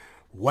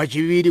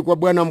 wachiwiri kwa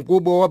bwana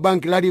mkubwa wa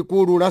banki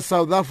lalikulu la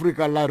South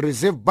Africa la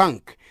Reserve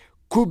Bank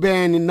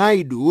Kuben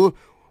Naidu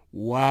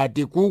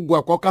wati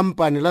kugwa kwa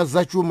kampani la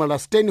zachuma la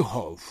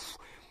Steinhoff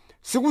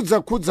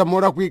sikudzakhudza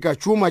molakwika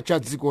chuma cha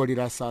dziko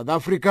la South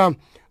Africa.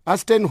 a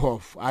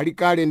Steinhoff ali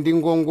kale ndi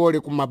ngongole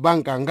ku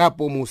mabanka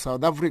angapo mu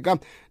South Africa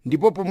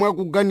ndipo pomwe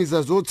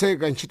akuganiza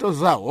zotseka ntchito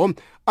zawo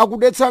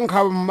akudetsa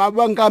nkhawa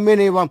mabanka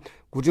amenewa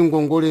kuti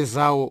ngongole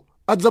zawo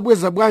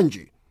adzabweza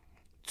bwanji.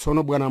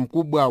 tsono bwana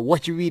mkubwa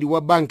wachiwiri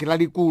wa banki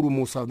lalikulu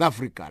mu South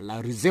Africa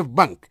la Reserve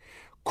Bank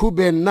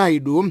Kuben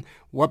Naidu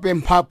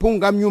wapempha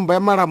aphungu a nyumba ya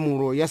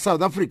malamulo ya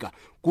South Africa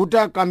kuti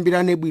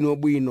akambirane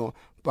bwinobwino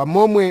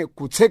pamomwe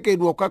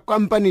kutsekedwa kwa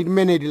kampani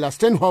limeneli la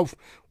Steinhoff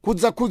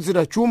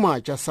kudzakhudzira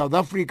chuma cha South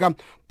Africa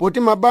poti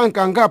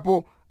mabanka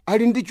angapo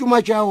ali ndi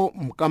chuma chawo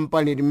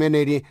mkampani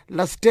limeneli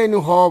la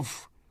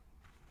Steinhoff.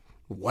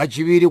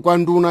 wachiwiri kwa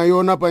nduna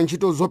yona pa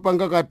ntchito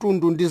zopanga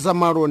katundu ndi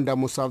zamalonda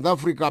mu South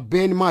Africa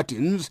Ben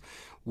Martins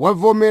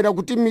wavomera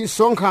kuti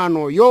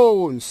misonkhano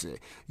yonse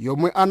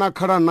yomwe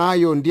anakhala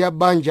nayo ndi a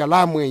banja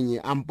la amwenye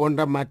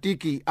amponda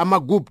matiki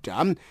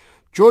amagupta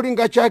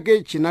cholinga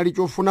chake chinali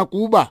chofuna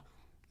kuba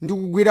ndi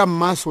kugwira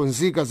m'maso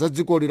nzika za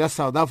dziko la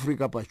South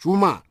Africa pa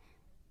chuma.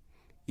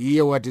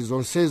 iye wati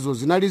zonsezo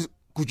zinali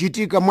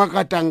kuchitika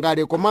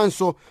mwakatangale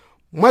komanso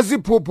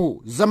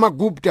mwaziphuphu za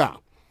magupta.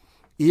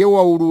 iye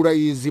waulula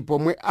izi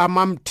pomwe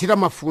amamthira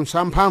mafunso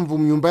amphamvu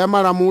mnyumba ya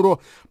malamulo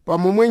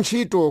pamomwe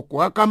ntchito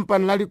kwa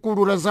kampani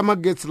lalikulu la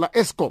zamagetsi la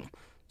Eskom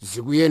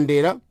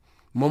zikuyendera,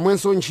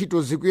 momwenso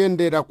ntchito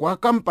zikuyendera kwa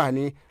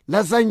kampani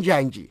la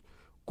zanjanji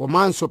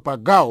komanso pa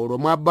gawo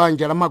lomwe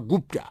banja la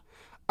magupta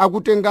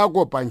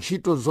akutengako pa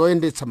ntchito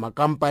zoyendetsa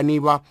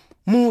makampaniwa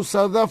mu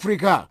South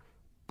Africa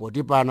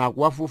poti pana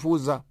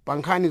akuwafufuza pa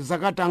nkhani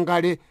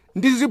zakatangale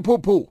ndi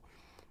ziphuphu.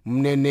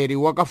 mneneri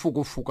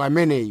wakafukufuku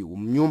ameneyu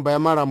mnyumba ya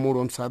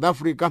malamulo South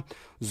Africa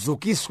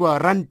Zukiswa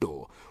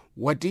Ranto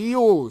wati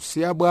iyo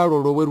si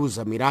abwalo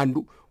loweruza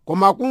milandu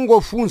koma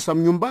akungofunsa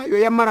mnyumbayo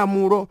ya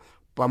malamulo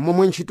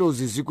pamomwe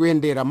ntchitozi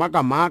zikuyendera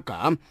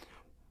makamaka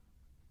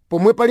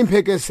pomwe pali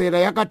mphekesera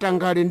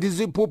yakatangale ndi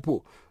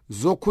ziphuphu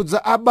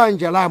zokhudza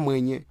abanja la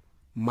amwenye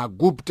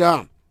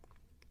magupta.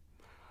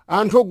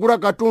 anthu ogula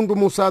katundu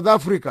mu South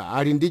Africa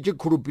ali ndi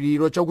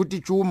chikhulupiriro chakuti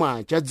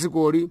chuma cha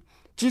dzikoli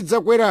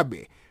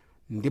chidzakwerabe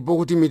ndipo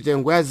kuti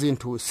mitengo ya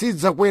zinthu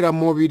sidzakwera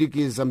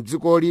mopirikiza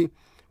mdzikoli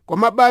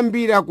koma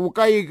bambiri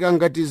akukayika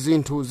ngati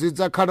zinthu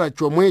zidzakhala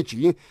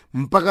chomwechi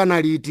mpaka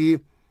naliti.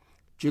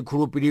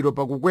 chikhulupiriro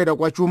pakukwera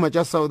kwa chuma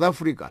cha South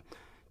Africa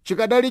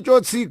chikadali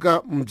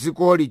chotsika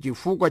mdzikoli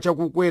chifukwa cha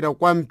kukwera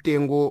kwa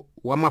mtengo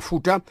wa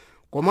mafuta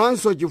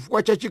komanso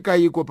chifukwa cha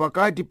chikayiko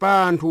pakati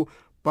pa anthu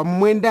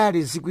pamwe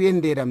ndale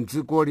zikuyendera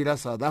mdzikoli la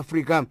South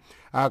Africa.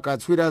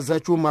 akatswiri za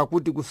chuma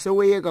kuti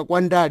kuseweyeka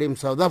kwa ndale mu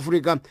South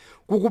Africa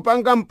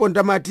kukupanga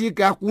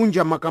mpondamatiki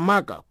akunja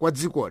makamaka kwa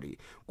dzikoli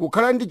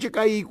kukhala ndi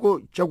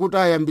chikayiko chakuti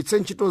ayambitse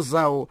ntchito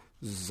zawo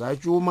za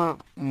chuma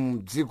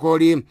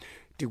mdzikoli.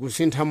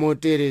 tikusintha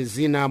motere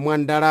zina mwa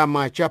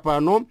ndalama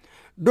chapano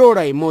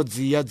dola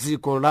imodzi ya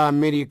dziko la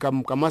America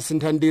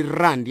mkamasintha ndi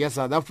rand ya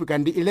South Africa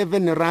ndi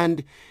 11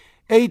 rand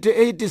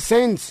 88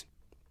 cents.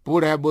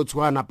 pula ya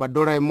Botswana pa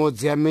dola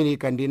imodzi ya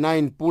America ndi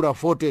 9 pula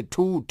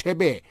 42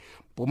 thebe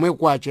pomwe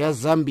kwacha ya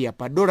Zambia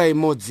pa dola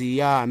imodzi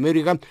ya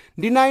America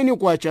ndi 9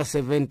 kwacha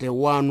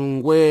 71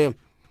 ngwe.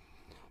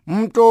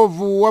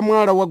 mtovu wa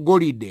mwala wa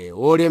golide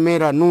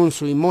olemera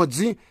nunsu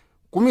imodzi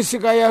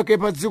kumisika yake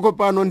pa dziko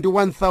pano ndi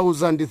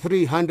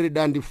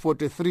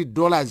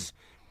 $1,343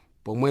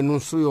 pomwe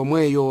nunsu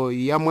yomweyo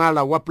ya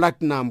mwala wa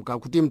platinum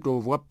kakuti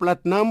mtovu wa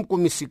platinum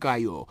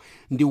kumisikayo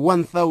ndi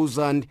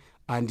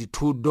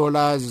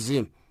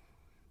 $1,002.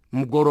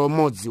 mgolo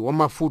umodzi wa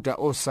mafuta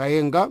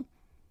osayenga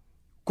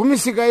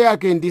kumisika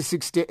yake ndi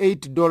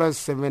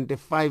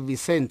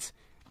 $68.75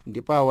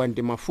 ndipo awa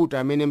ndi mafuta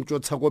amene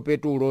mchotsako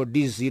petulo,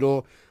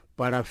 dizilo,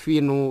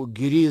 parafino,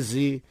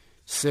 girizi,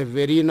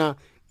 severina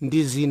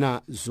ndi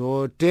zina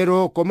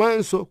zotero,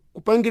 komanso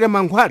kupangira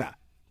mankhwala.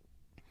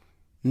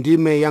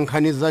 Ndime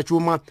yankhani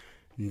zachuma,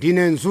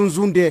 ndine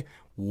Nzunzunde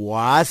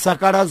wa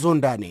Sakala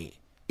Zondani.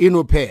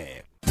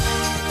 Inuphe.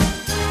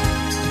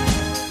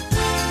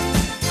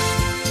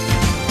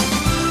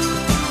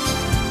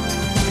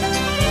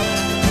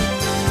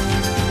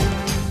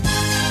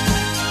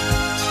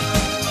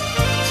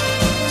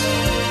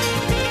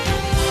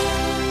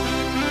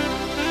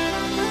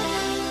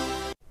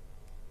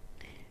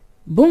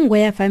 bungwe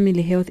ya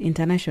Family Health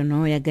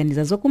International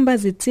yaganiza zokumba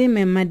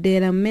zitsime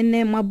madera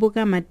mmene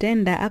mwabuka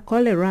matenda a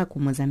cholera ku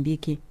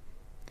Mozambiki.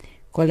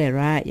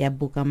 Cholera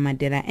yabuka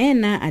madera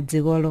ena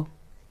adzikolo.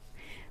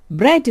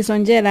 Bright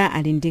Sonjera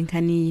ali ndi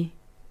nkhaniyi.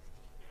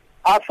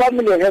 A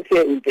Family Health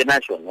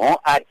International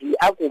ati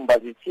akumba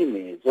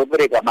zitsime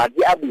zopereka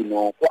madzi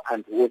abwino kwa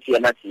anthu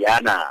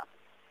osiyanasiyana.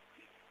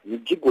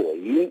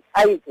 Mijigoyi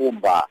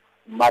ayikumba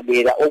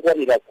madera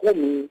okwanira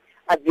 10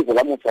 a dziko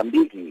la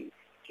Mozambiki,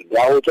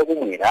 chigawo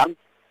chakumwera,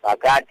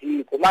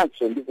 pakati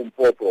komanso ndi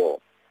kumpoto.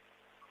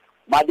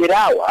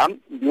 Maderawa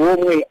ndi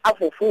omwe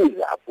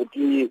afufuza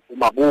kuti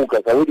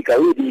kumabuka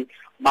kawirikawiri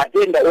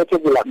matenda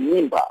otsegula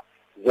m'mimba,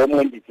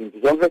 zomwe ndi zinthu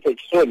zomvetsa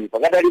chisoni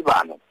pakadali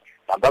pano,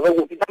 pambaka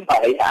kuti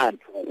nambala ya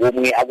anthu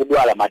omwe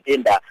akudwala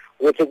matenda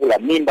otsegula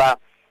m'mimba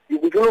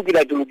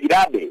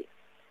ikuchulukirabe,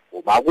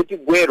 koma akuti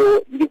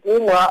gwero ndi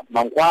kumwa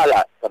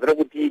mankhwala, kapena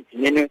kuti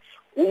tinene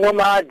kumwa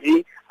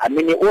madzi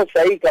amene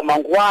osayika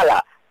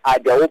mankhwala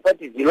aja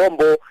opati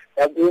zilombo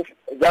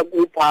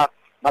zakupha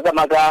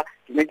makamaka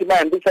timene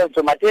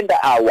timayambisanso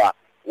matenda awa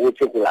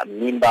otsegula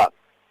m'mimba.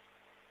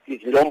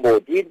 Tizilombo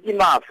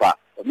timafa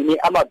pamene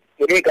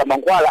amapereka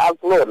mankhwala a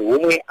chloro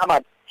omwe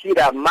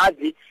amathira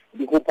m'madzi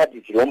ndi kupha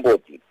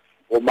tizilomboti,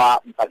 koma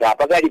mpaka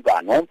pakali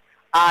pano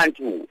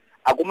anthu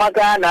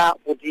akumakana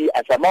kuti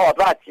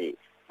asamawapatse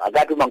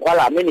magatu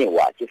mankhwala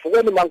amenewa,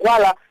 chifukwa ndi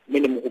mankhwala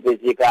amene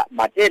mukupezeka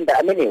matenda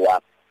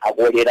amenewa a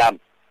cholera.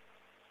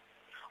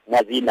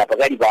 Mwazina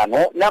pakali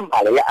pano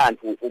nambala ya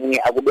anthu omwe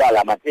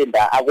akudwala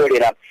matenda a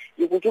cholera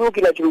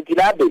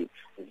ikuchulukirabe,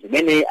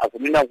 zimene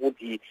akunena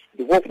kuti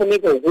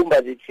ndikofunika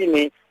kukumba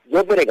zitsime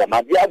zopereka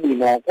madzi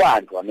abwino kwa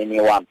anthu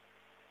amenewa.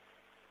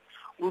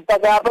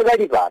 Mpaka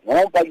pakali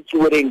pano pali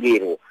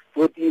chiwerengero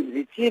choti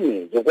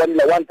zitsime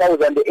zokwanira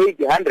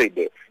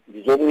 1800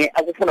 ndi zomwe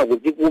akufuna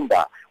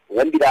kuzikumba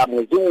kuyambira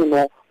mwezi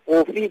uno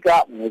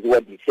pofika mwezi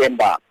wa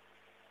Disemba.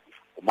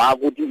 Koma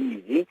kuti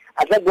izi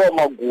adzagawa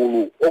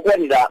magulu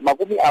okwanira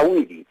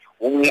 20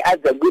 omwe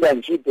adzagwira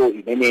ntchito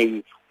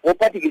imeneyi,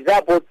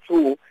 popatikizapo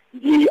 2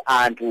 ndi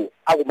anthu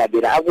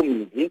akumadera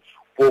akumidzi,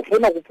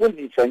 pofuna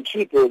kuphunzitsa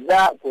ntchito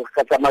za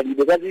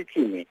kusamalidwe ka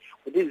zitsime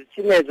kuti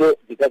zitsimezo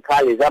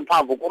zikakhale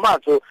zamphamvu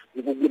komanso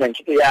zikugwira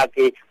ntchito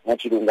yake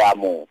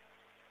mwachilungamo.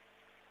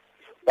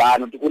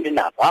 Pano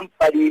tikunenapa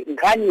pali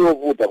nkhani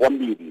yovuta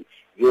kwambiri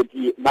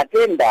yoti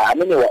matenda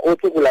amenewa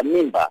otsegula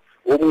m'mimba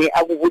omwe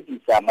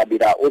akuvutitsa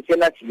madera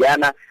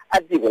osiyanasiyana a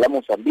dziko la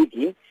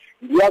Mozambiki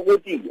ndi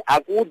akuti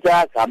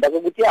akudza kamba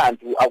kakuti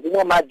anthu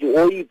akumwa madzi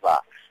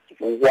oyipa,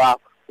 chifukwa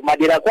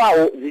kumadera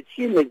kwawo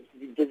zitsime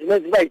zimene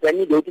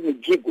zimayitanidwa kuti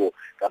mijigo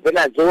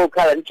kapena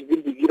zokhala ndi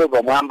chivindikiro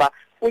pamwamba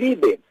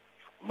kulibe.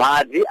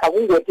 Madzi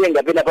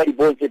akungotenga pena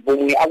paliponse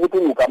pomwe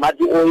akutuluka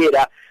madzi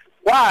oyera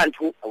kwa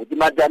anthu, akuti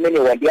madzi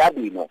amenewa ndi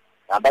abwino,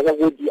 kamba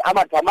kakuti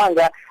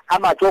amathamanga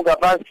amachoka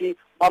pansi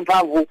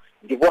pamphamvu,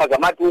 ndipo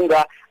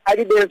akamatunga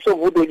alibenso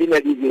vuto lina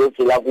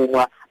lililonse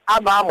lakumwa,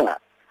 amamwa.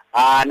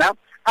 Ana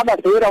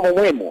amasewera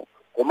momwemo,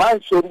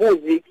 komanso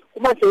mbuzi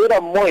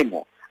kumasewera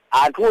momwemo,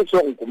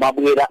 anthunso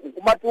nkumabwera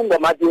nkumatunga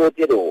madzi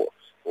oterowo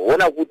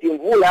kuona kuti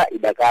mvula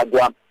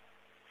idakagwa.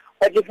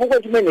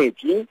 Pachifukwa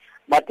chimenechi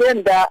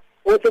matenda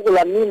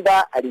otsegula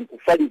m'mimba ali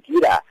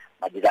nkufalikira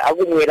madera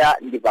akumwera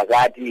ndi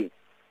pakati.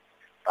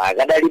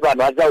 Pakadali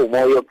pano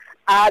azaumoyo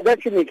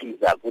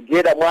adatsimikiza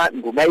kudzera mwa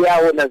nduna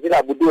yawo Nazira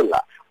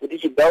Abdullah kuti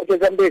chigawo cha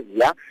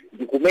Zambezia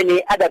ndi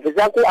kumene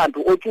adapezako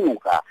anthu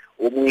ochuluka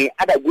omwe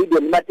adagwidwa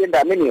ndi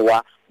matenda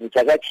amenewa mu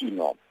chaka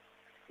chino,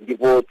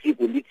 ndipo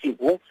tsiku ndi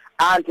tsiku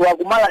anthu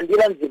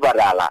akumalandira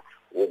mzipatala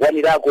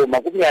okwanirako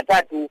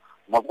 30,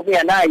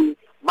 40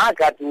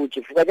 makatu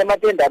chifukwa cha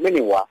matenda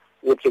amenewa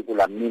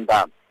otsegula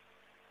m'mimba.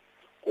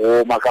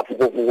 Koma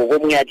kafukufuku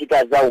komwe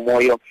achita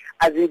zaumoyo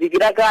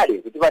azindikira kale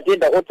kuti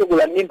matenda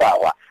otsegula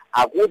m'mimbawa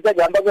akudza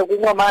kamba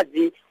kakumwa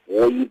madzi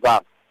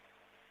oyipa.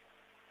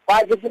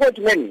 Pachifukwa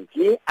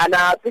chimenechi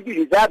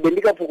anapitirizabe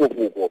ndi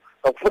kafukufuku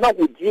pakufuna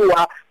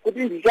kudziwa kuti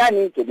ndi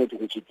chani chomwe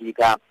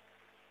chikuchitika.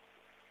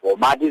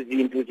 Komati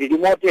zinthu zili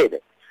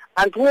motere,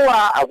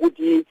 anthuwa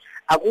akuti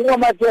akumwa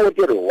madzi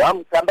oterowa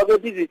kamba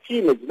kuti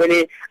zitsime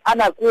zimene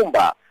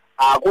anakumba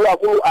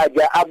akuluakulu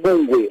aja a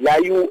bungwe la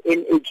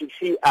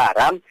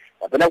UNHCR,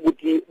 kapena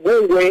kuti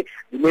bungwe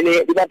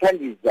limene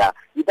limathandiza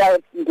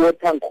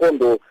litangotha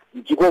nkhondo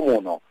m'dziko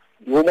muno,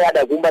 ndi omwe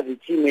adakumba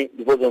zitsime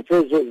ndipo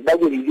zonsezo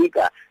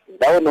zidakwililika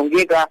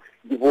zidawonongeka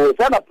ndipo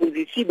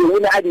sanaphunzitsidwe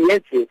wina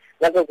aliyense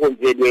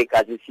zakakonzedwe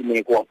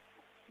kazitsimeko.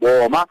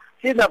 Boma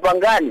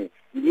sizinapangane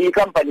ndi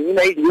kampani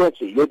ina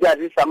iliyonse yoti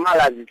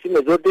azisamala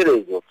zitsime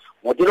zoterezo,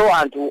 motero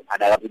anthu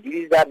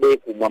adakapitirizabe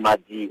kumwa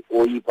madzi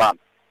oyipa.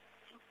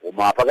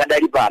 Koma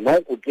pakadali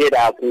pano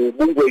kutera ku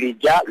bungwe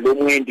lija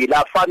lomwe ndi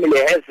la Family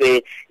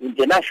Health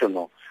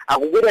International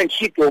akugwira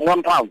ntchito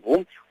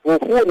mwamphamvu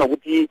pofuna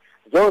kuti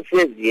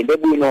zonse ziyende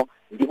bwino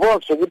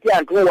ndiponso kuti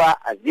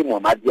anthuwa azimwa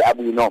madzi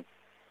abwino.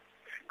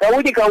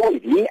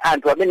 Kawiri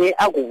anthu amene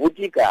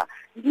akuvutika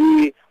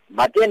ndi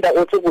matenda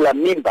otsekula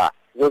m'mimba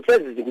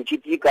zonsezi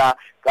zikuchitika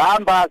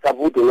kamba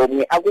kavuto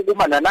lomwe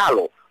akukumana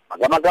nalo,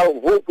 makamaka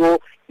vuto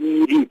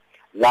ili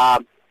la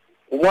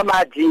kumwa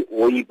madzi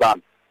oyipa.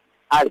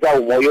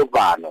 Azaumoyo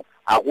pano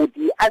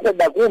akuti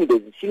asadakumbe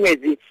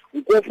zitsimezi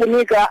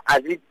nkofunika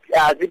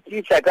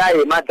azipitsa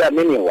kaye madzi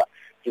amenewa,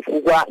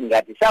 chifukwa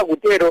ngati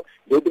sakutero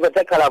ndikuti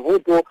padzakhala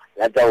vuto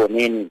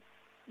ladzaoneni.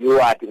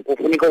 Iwo ati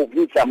nkofunika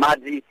kupitsa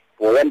madzi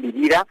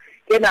poyambirira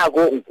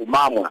kenako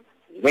nkumamwa.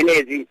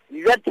 Zimenezi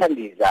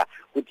zidzathandiza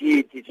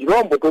kuti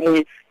tizirombo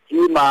tomwe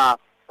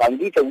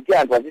timapangitsa kuti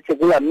anthu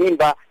azitsekula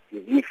m'mimba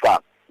tizifa,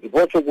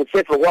 ndiponso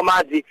kusefa kwa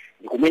madzi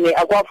ndi kumene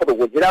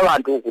akuwafotokozera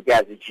anthu kuti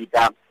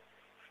azichita.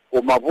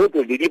 Koma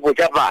vuto lilipo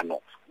chapano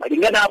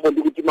malingana apo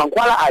ndikuti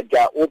mankhwala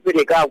aja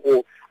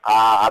operekako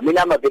amene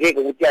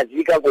amapereka kuti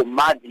azikako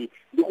m'madzi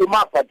ndi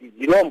kumapha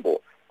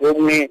tizirombo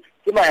tomwe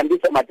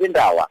timayambisa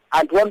matendawa,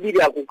 anthu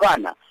ambiri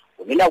akukana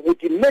kunena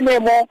kuti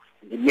mmenemo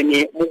ndi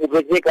mmene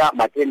mukupezeka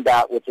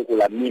matenda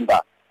otsekula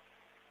m'mimba.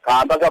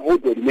 Kamba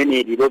kavuto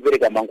limeneli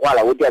lopereka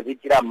mankhwala kuti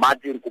azichira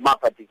m'madzi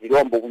nkumapha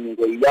tizirombo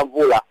kunyengo iyi ya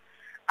mvula,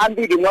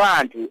 ambiri mwa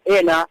anthu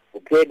ena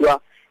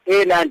kuphedwa,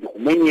 ena ndi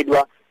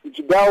kumenyedwa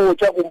mchigawo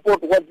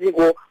chakumpoto kwa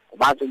dziko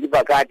komanso ndi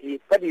pakati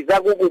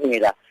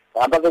zakukumwera,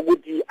 kamba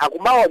kakuti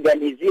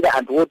akumawaganizira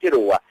anthu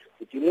oterowa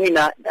kuti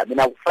mwina ndi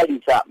amene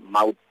akufalitsa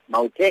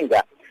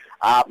mautenga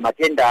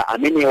matenda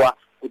amenewa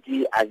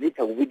kuti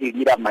azitha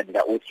kupitirira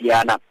madera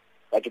osiyana.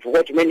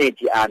 Pachifukwa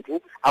chimenechi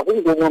anthu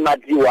akungomwa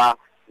madziwa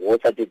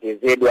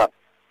wosatetezedwa.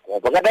 Koma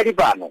pakadali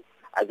pano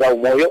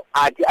azaumoyo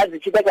ati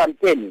azichita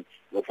kampeni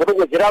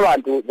yofotokozera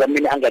anthu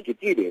zamene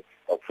angachitire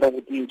pakufuna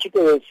kuti ntchito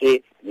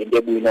yonse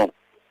iyende bwino.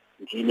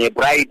 Ndine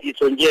Bright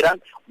Sonjera,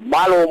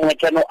 malo mwa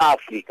Channel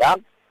Africa,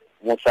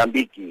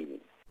 Mozambique.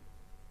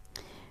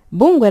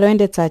 Bungwe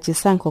loyendetsa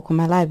chisankho ku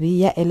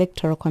Malawi ya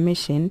Electoral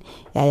Commission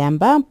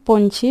yayambapo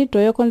ntchito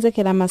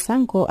yokonzekera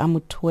masankho a mu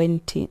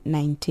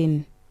 2019.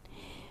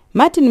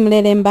 Martin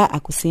Mlelemba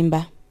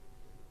akusimba.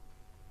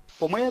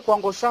 Pomwe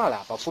kwangosala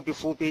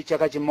pafupifupi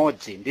chaka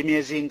chimodzi ndi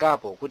miyezi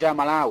ingapo kuti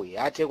Amalawi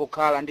athe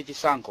kukhala ndi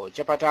chisankho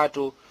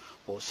chapatatu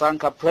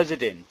posankha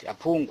president,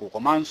 aphungu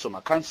komanso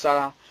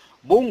makansala,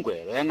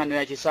 bungwe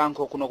loyang'anira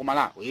chisankho kuno ku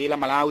Malawi la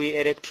Malawi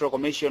Electoral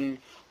Commission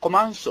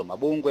komanso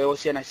mabungwe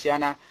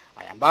osiyanasiyana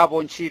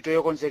ayambapo ntchito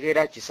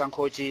yokonzekera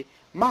chisankhochi,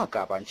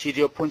 maka pa ntchito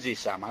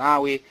yophunzitsa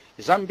Malawi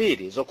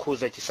zambiri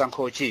zokhuza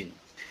chisankhochi.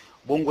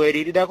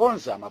 Bungweli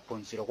lidakonza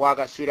maphunziro kwa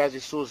akatswiri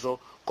azisuzo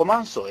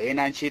komanso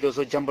ena ntchito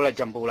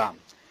zojambula.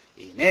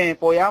 Ine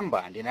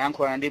poyamba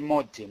ndinayankhulana ndi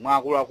mmodzi mwa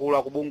akuluakulu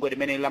a ku bungwe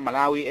limene la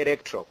Malawi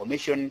Electoral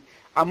Commission,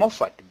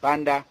 Amofat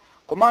Banda,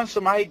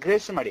 komanso Mayi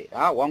Grace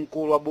Malera,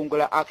 wamkulu wa bungwe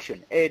la Action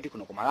Aid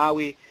kuno ku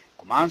Malawi,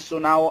 komanso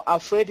nawo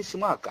Alfred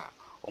Simwaka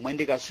omwe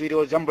ndi katswiri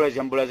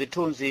ojambula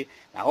zithunzi,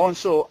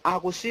 nawonso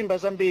akusimba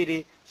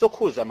zambiri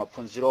zokhuza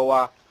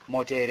maphunzirowa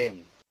motere.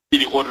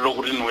 Ili kotero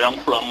kuti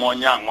noyankhula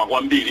monyang'wa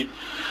kwambiri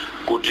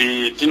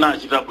kuti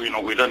tinachita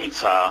bwino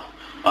kuyitanitsa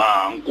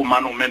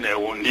mkumano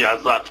umenewu ndi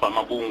azathu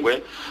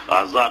amabungwe,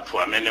 azathu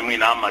amene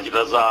mwina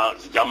amachita za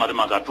zijamati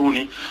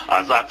makatuni,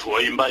 azathu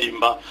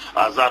oyimbayimba,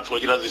 azathu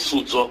ochita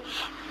zisudzo,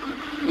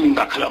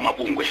 ngakhale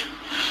amabungwe.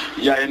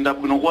 Yayenda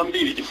bwino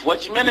kwambiri chifukwa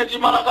chimene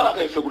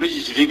timalakalaka ife kuti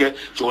chichitike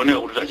chioneka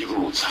kuti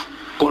tachitulutsa.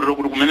 Kotero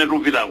kuti kumene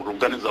tupita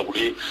kuganiza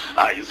kuti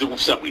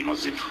zikupsa bwino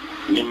zinthu.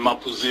 Ni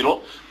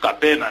maphunziro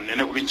kapena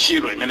nene kuti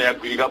ntchito imene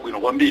yagwirika bwino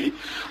kwambiri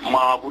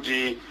mwa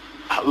kuti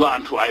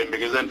anthu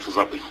ayembekeze nthu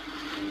zabwino.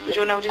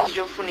 Ndiona kuti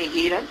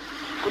ndichofunikira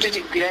kuti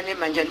tigwirane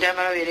manja ndi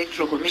Malawi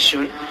Electoral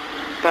Commission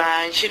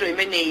pa ntchito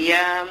imene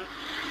ya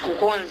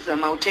kukonza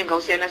mautenga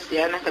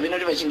osiyanasiyana kapena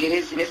kuti pa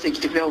Chingerezi message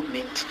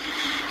development.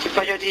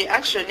 Chifukwa choti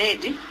Action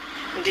Aid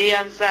ndi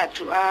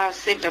anzathu a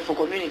Center for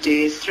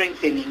Community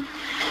Strengthening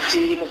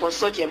tili mu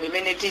consortium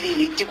imene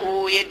tili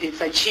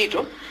tikuyendetsa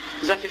ntchito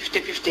za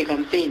 50-50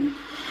 campaign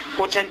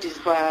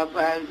pothandiza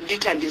ndi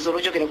thandizo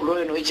lochokera ku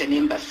Royal Norwegian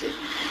Embassy.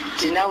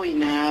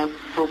 Tinawina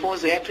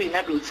proposal yathu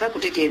inadutsa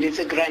kuti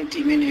tiyendetse grant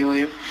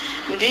imeneyoyo.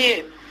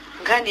 Ndiye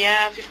nkhani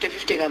ya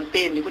 50-50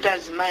 campaign kuti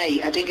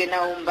azimayi atenge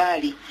nawo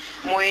mbali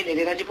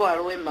moyenerera ndipo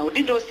alowe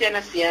maudindo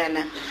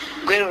osiyanasiyana.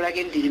 Gwero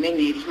lake ndi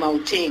limeneli,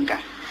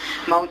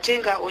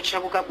 mautenga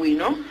otchakuka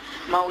bwino,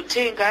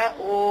 mautenga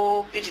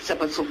opititsa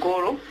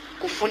patsogolo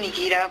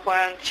kufunikira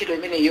kwa ntchito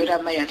imene yoti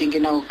amayi atenge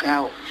nawo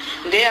gawo.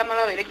 Ndiye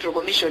Malawi Electoral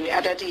Commission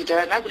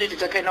atatiyitana kuti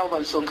tidzakhale nawo pa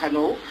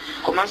msonkhanowu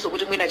komanso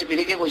kuti mwina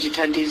tiperekeko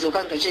chithandizo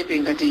kangachepe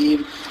ngati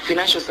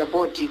financial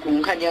support ku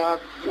nkhani ya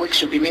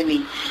workshop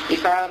imene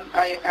ifa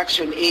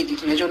action aid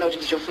tinachiona kuti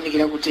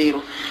ndichofunikira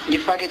kutero.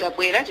 Ndifake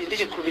tabwera tili ndi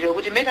chikhulupiriro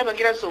kuti mmene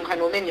tapangira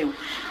msonkhano umenewu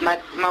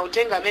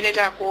mautenga amene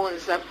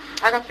takonza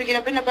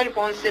akafikira pena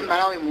paliponse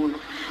Malawi muno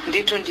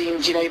ndithu ndi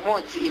njira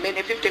imodzi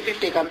imene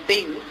 50-50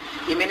 campaign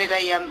imene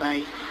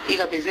tayiyambayi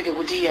ikapezeke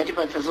kuti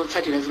atipatsa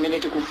zotsatira zimene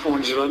tikufuna.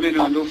 Njira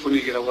amene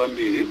ndofunikira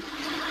kwambiri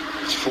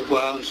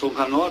chifukwa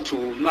msonkhano wathu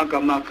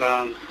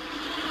makamaka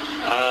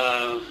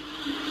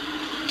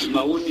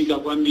timaunika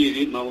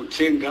kwambiri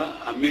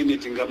mautenga amene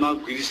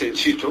tingamagwirise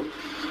ntchito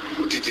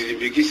kuti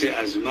tilimbikise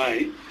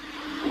azimayi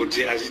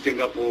kuti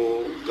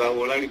azitengapo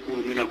gawo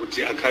lalikulu mwina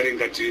kuti akhale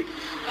ngati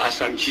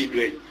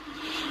asankhidwe.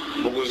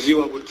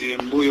 Mukuziwa kuti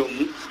mbuyo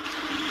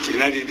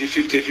tinali ndi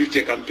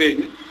 50-50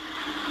 campaign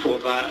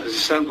koma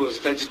zisankho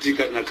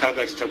zitachitika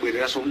nakhala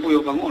titabwereranso mbuyo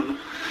pang'ono.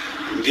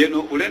 Ndiyeno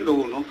ulendo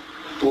uno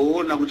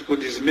poona kuti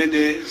kodi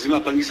zimene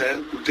zimapangisa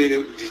kutere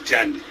ndi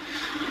chani.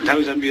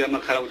 Nthawi zambiri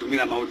amakhala kuti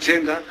mwina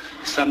mautenga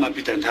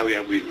samapita nthawi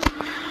yabwino.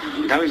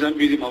 Nthawi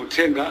zambiri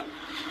mautenga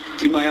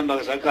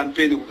timayamba za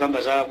kampeni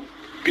kukamba za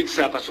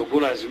pitsa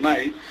patsogolo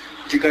azimayi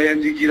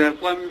tikayandikira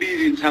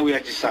kwambiri nthawi ya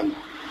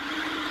chisankho.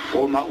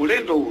 Koma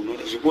ulendo uno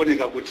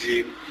zikuoneka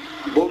kuti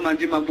boma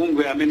ndi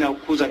mabungwe amene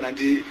akukhuzana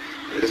ndi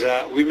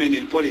za women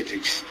in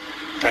politics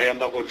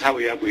tayambako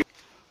nthawi yabwino.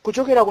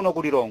 Kuchokera kuno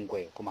ku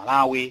Lilongwe ku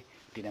Malawi,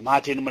 ndine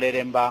Martin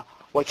Mleremba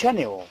wa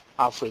Channel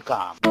Africa.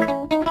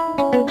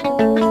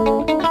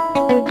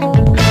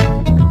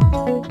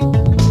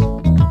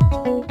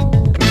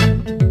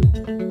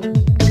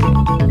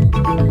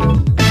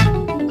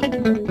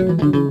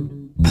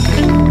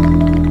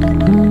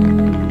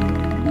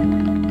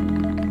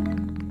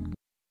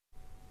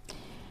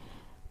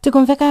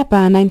 Tikumveka pa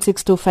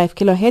 9625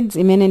 kHz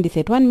imene ndi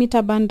 31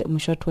 meter band mu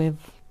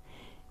shortwave.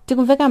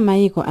 Tikumveka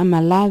maiko a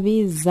Malawi,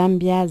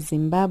 Zambia,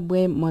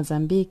 Zimbabwe,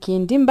 Mozambiki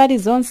ndi mbali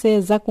zonse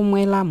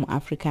zakumwela mu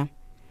Africa.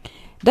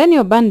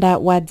 Daniel Banda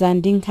wadza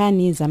ndi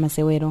nkhani za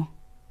masewero.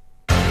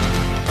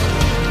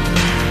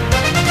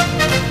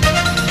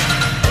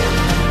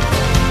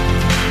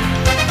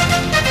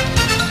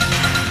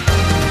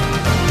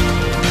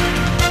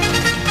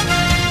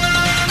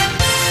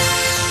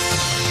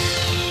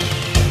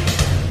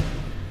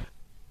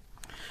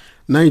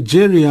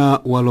 Nigeria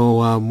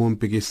walowa mu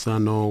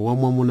mpikisano wa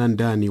mwamuna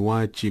ndani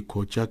wa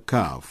chikho cha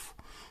CAF.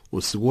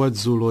 Usiku wa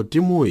dzulo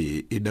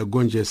timuyi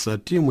idagonjetsa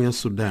timu ya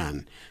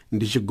Sudan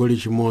ndi chigoli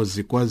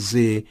chimodzi kwa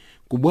zi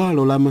ku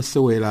bwalo la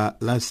masewera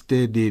la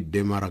Stade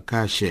de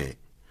Marrakech.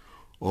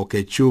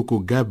 Okechukwu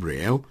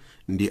Gabriel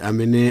ndi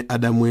amene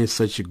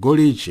adamwesa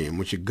chigolichi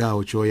mu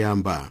chigawo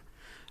choyamba.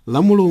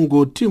 La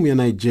Mulungu timu ya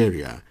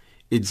Nigeria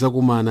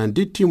idzakumana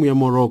ndi timu ya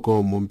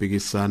Morocco mu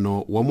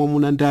mpikisano wa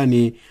mwamuna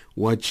ndani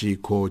wa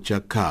chikho cha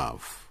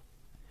CAF.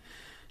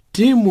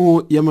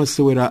 Timu ya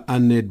masewera a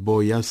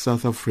netball ya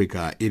South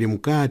Africa ili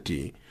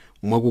mkati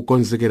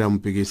mwakukonzekera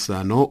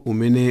mpikisano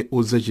umene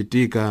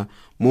uzachitika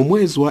mu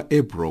mwezi wa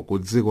April ku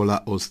dziko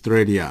la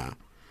Australia.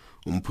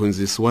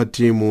 Mphunzitsi wa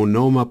timu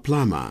Norma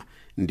Plummer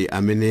ndi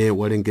amene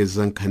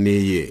walengeza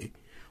nkhaniyi.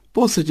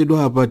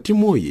 Posachedwapa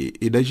timuyi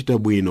idachita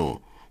bwino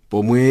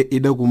pomwe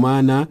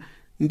idakumana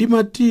ndi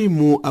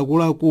matimu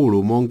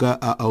akuluakulu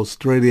monga a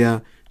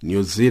Australia,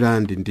 New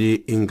Zealand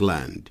ndi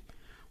England.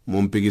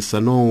 Mu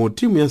mpikisanowu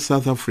timu ya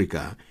South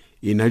Africa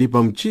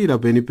inalipa mchira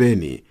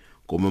penipeni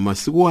koma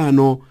masiku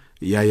ano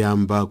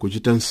yayamba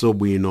kuchitanso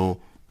bwino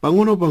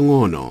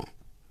pang'ono-pang'ono.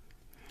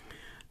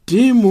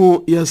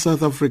 Timu ya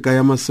South Africa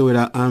ya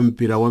masewera a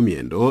mpira wa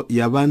miyendo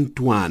ya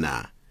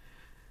Bantwana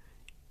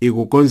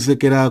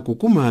ikukonzekera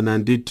kukumana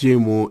ndi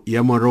timu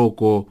ya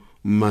Morocco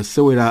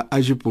masewera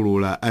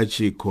achipulula a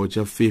chikho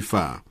cha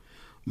FIFA.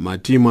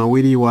 Matimu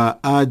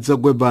awiriwa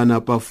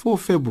adzagwebana pa 4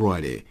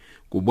 February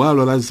ku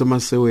bwalo la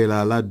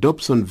zamasewera la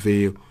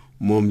Dobsonville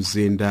mu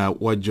mzinda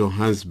wa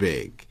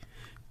Johannesburg.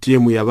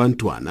 Timu ya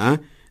Bantwana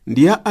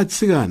ndi ya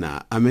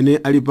atsikana amene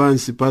ali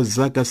pansi pa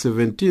zaka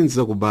 17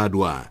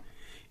 zakubadwa.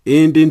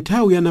 Iyi ndi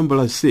nthawi ya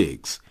nambala 6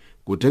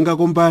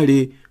 kutengako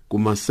mbali ku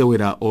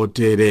masewera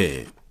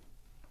otere.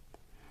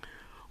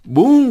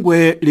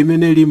 Bungwe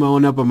limene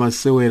limaona pa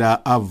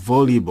masewera a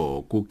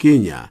volleyball ku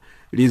Kenya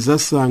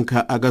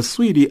lizasankha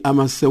akatswiri a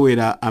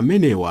masewera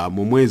amenewa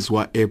mu mwezi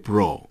wa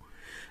April.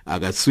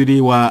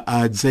 Akatswiriwa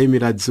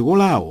adzayimira dziko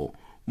lawo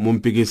mu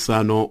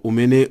mpikisano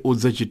umene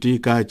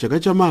udzachitika chaka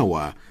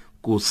chamawa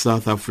ku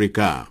South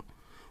Africa.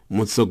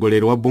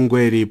 Mutsogoleri wa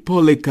bungweli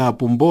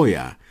Polycarp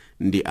Mboya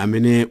ndi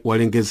amene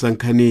walengeza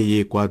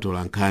nkhaniyi kwa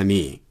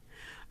atolankhani.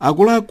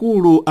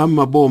 Akuluakulu a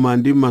maboma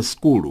ndi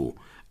masukulu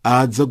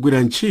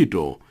adzagwira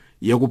ntchito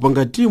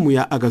yakupanga timu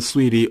ya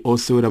akatswiri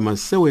osewera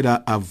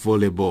masewera a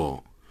volleyball.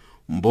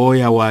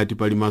 Mboya wati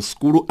pali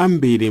masukulu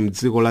ambiri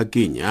mdziko la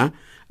Kenya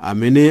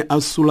amene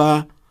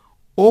asula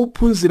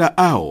ophunzira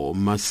awo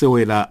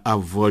masewera a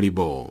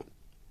volleyball.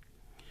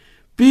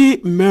 P.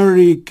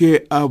 Merrick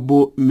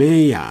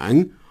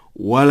Aubameyang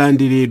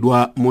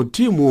walandiridwa mu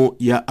timu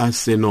ya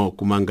Arsenal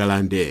ku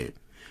Mangalande.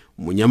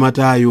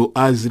 Munyamatayo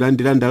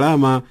azilandira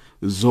ndalama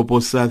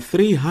zoposa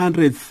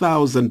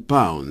 300,000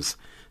 pounds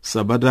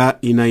sabata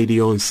ina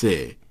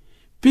iliyonse.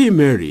 P.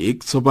 Merrick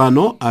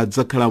tsopano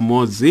adzakhala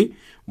mmodzi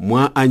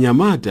mwa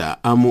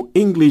anyamata amu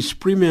English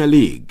Premier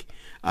League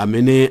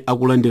amene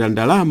akulandira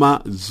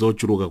ndalama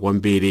zochuluka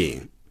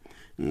kwambiri.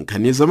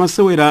 Nkhani za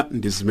masewera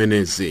ndi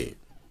zimenezi.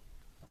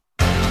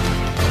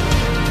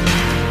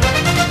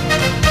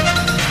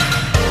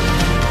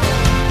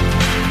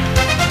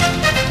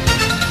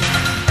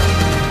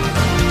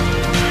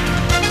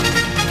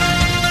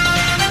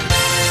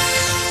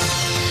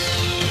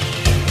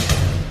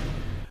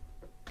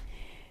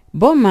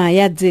 Boma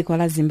ya dziko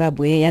la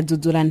Zimbabwe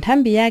yadzudzula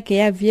nthambi yake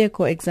ya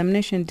Vehicle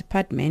Examination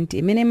Department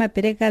imene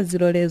imapereka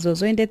zilolezo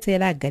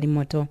zoyendetsera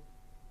galimoto.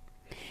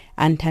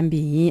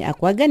 Anthambiyi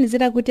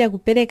akuwaganizira kuti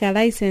akupereka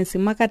license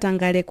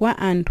mwakatangale kwa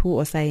anthu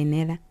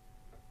osayenera.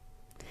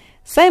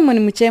 Simon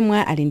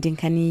Muchemwa ali ndi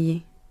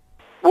nkhaniyi.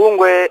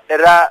 Bungwe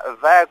la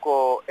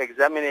Vehicle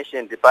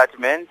Examination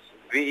Department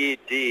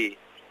VED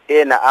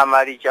ena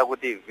amalicha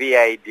kuti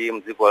VID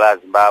mdziko la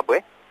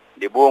Zimbabwe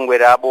ndi bungwe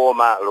la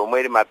boma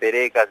lomwe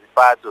limapereka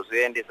zipatso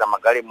zoyendesa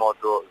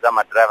magalimoto za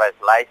ma driver's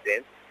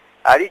license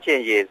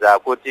alichenjeza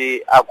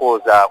kuti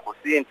akoza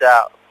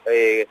kusintha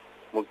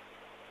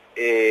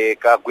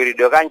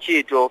kagwiridwe ka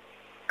ntchito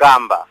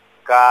kamba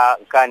ka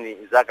nkhani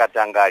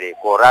zakatangale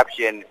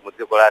corruption mu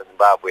dziko la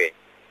Zimbabwe.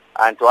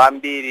 Anthu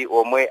ambiri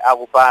omwe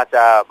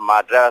akupata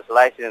ma driver's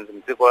license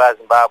mu dziko la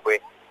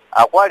Zimbabwe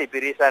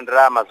akwalipirisa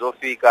ndalama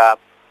zofika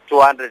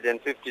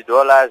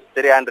 $250,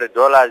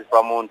 $300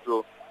 pa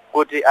munthu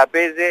kuti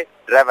apeze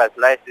driver's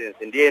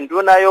license. Ndiye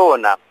nduna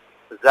yona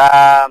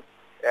za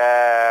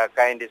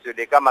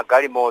kayendesedwe ka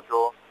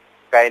magalimoto,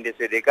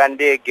 kayendesedwe ka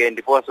ndege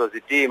ndiponso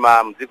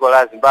zitima mdziko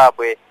la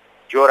Zimbabwe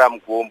Jora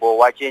Mgumbo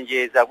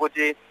wachenjeza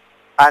kuti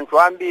anthu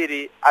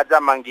ambiri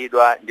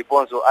adzamangidwa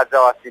ndiponso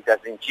adzawasintha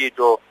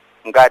ntchito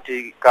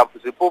ngati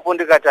zipupu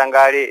ndi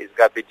katangale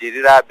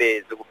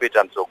zikapitirirabe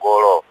zikupita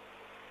mtsogolo.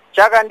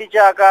 Chaka ndi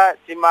chaka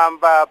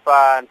timamba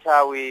pa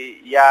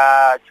nthawi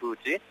ya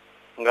chuti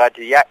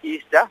ngati ya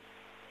Easter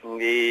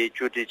ndi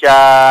chuti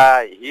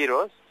cha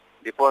Heroes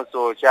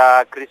ndiponso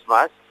cha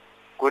Christmas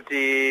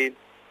kuti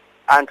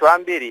anthu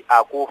ambiri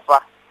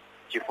akufa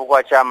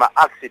chifukwa cha ma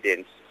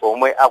accidents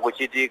omwe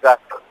akuchitika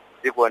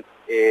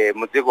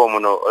mudziko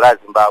muno la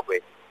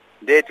Zimbabwe.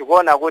 Ndiye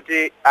tikuona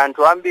kuti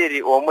anthu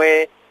ambiri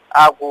omwe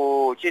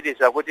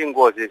akuchitisa kuti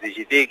ngozi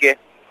zichitike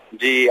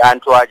ndi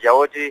anthu aja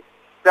oti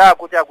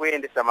sakuti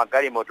akuyendesa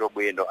magalimoto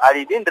bwino,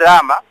 ali ndi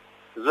ndalama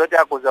zoti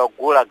akuza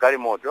kugula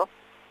galimoto,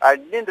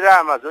 ali ndi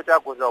ndalama zoti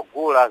akuza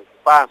kugula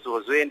zipanso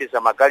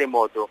zoyendesa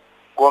magalimoto,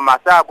 koma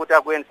sakuti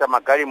akuyendesa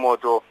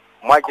magalimoto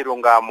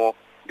mwachilungamo.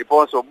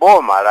 Ndiponso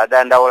boma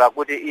ladandaula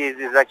kuti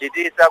izi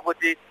zachitisa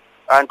kuti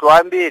anthu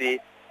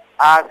ambiri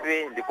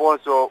afe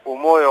ndiponso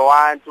umoyo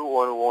wa anthu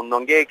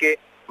unongeke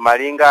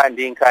malinga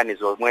ndi nkhani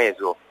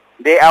zomwezo.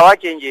 Ndiye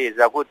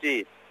awachenjeza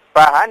kuti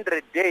pa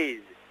 100 days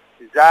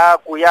za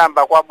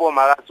kuyamba kwa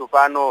boma la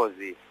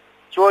tsopanozi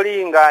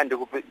cholinga ndi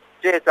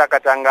kupeza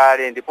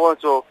katangale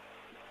ndiponso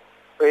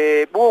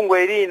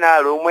bungwe lina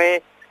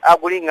lomwe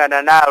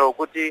akulingana nalo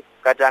kuti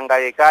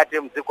katangale kate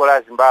mdziko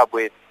la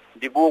Zimbabwe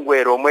ndi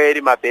bungwe lomwe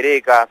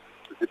limapereka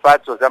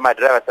zipatso za ma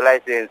driver's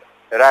license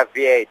la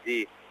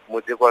VID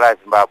mu dziko la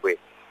Zimbabwe.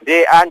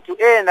 Ndi anthu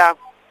ena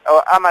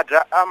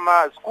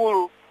ama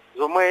skulu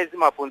zomwe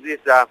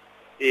zimaphunzitsa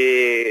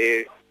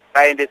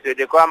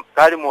kayendesedwe kwa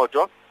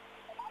galimoto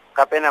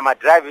kapena ma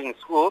driving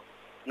school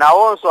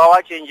nawonso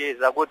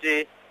awachenjeza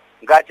kuti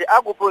ngati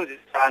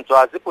akuphunzitsa anthu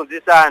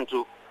aziphunzitsa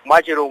anthu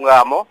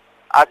mwachilungamo,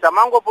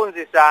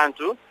 asamangophunzitsa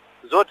anthu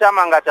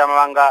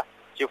zotamanga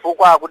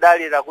chifukwa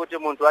akudalira kuti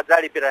munthu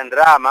adzalipira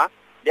ndalama,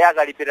 ndi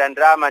akalipira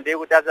ndalama ndiye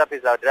kuti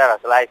adzapeza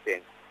driver's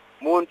license.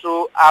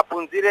 Munthu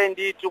aphunzire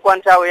ndithu kwa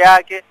nthawi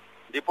yake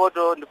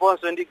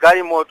ndiponso ndi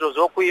galimoto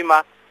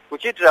zokwima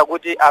kuchitira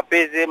kuti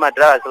apeze ma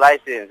driver's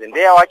license.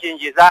 Ndiye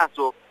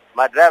awachenjezanso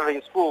ma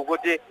driving school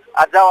kuti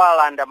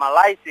adzawalanda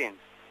ma license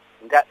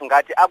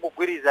ngati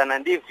akugwirizana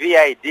ndi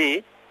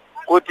VID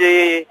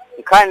kuti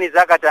nkhani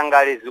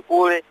zakatangale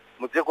zikule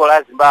mu dziko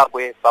la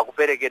Zimbabwe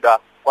pakuperekedwa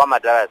kwa ma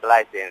driver's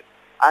license.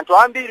 Anthu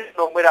ambiri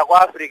omwera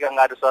kwa Africa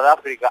ngati South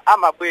Africa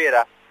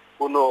amabwera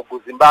kuno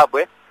ku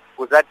Zimbabwe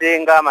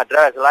kuzatenga ma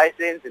driver's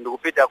license ndi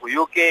kupita ku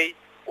UK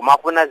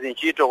kumafuna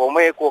zintchito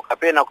komweko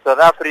kapena ku South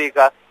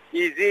Africa.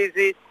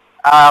 Izizi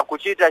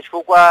kuchita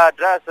chifukwa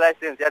driver's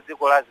license ya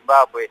dziko la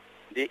Zimbabwe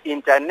ndi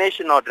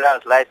international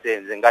driver's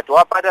license. Ngati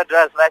wapata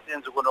driver's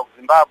license kuno ku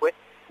Zimbabwe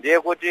ndiye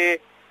kuti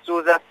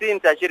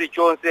suzasintha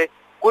chilichonse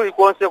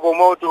kulikonse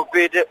komwe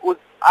utupite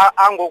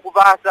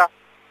angokupasa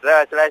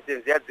driver's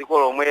license ya dziko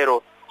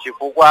lomwero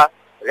chifukwa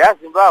ya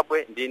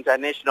Zimbabwe ndi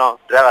international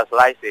driver's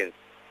license.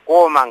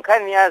 Koma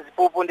nkhani ya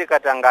zipupu ndi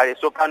katangale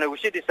sopano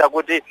kuchitisa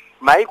kuti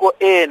maiko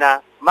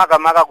ena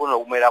makamaka kuno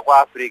kumwera kwa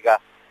Africa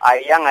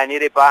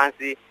ayang'anire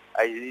pansi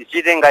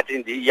chite ngati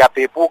ndi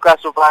yapepuka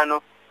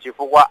sopano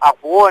chifukwa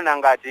akuona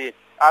ngati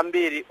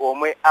ambiri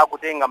omwe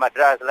akutenga ma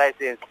driver's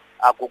license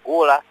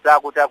akugula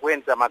sakuti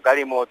akuyendetsa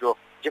magalimoto.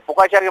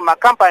 Chifukwa chake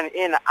makampani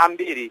ena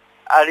ambiri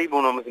ali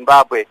muno mu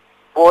Zimbabwe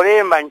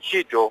polemba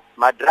ntchito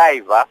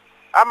madriver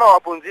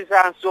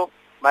amawaphunzitsanso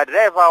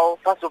madriverwo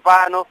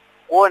pasopano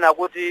kuona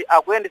kuti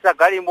akuyendetsa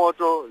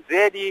galimoto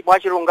zedi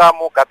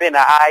mwachilungamo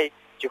kapena ayi,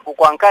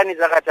 chifukwa nkhani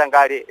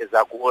zakatangale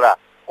zakula.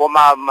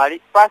 Koma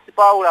pasi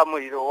pa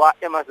ulamuliro wa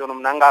Emerson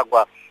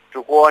Mnangagwa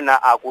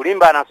tikuona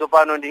akulimbana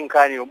sopano ndi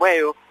nkhani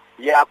yomweyo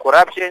ya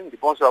corruption,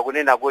 ndiponso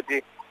akunena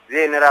kuti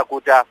ziyenera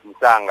kuta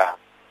msanga.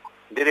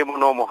 Ndiri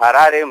muno mu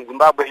Harare mu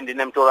Zimbabwe,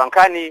 ndine mtola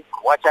nkhani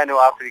wa Channel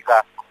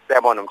Africa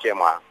Simon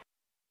Mchemwa.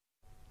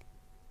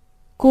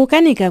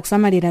 Kukanika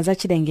kusamalira za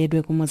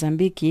chilengedwe ku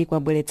Mozambiki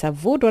kwabweretsa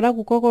vuto la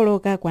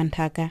kukokoloka kwa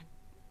nthaka.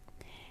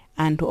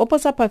 Anthu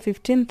oposa pa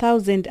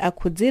 15,000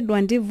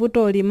 akhudzidwa ndi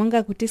vutoli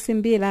monga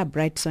kutisimbira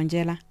Bright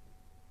Sonjera.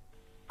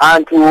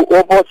 Anthu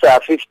oposa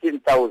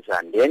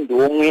 15,000 ndi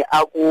omwe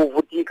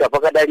akuvutika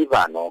pakadali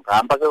pano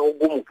kamba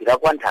kakugumukira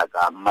kwa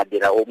nthaka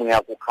m'madera omwe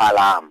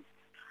akukhala.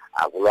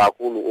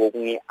 Akuluakulu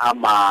omwe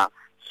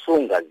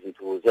amasunga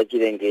zinthu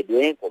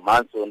zachilengedwe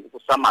komanso ndi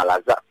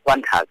kusamala kwa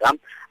nthaka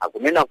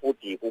akunena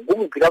kuti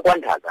kugumukira kwa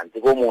nthaka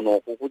ndiko muno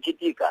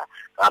kukuchitika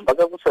kamba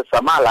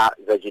kakusasamala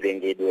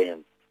zachilengedwe.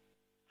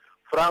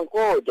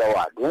 Franco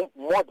Jawadu,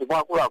 mmodzi mwa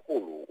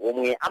akuluakulu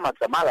omwe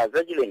amasamala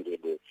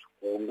zachilengedwe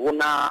ku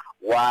nduna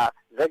wa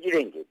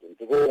zachilengedwe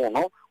ndiko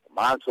muno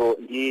komanso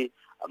ndi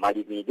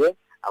malimidwe,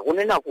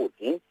 akunena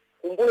kuti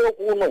kumbuyo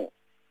kuno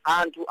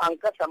anthu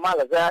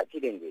ankasamala za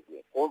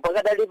chilengedwe koma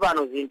pakadali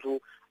pano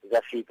zinthu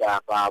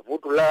zafika pa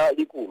vuto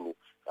likulu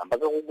kamba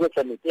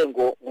kakugwetsa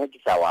mitengo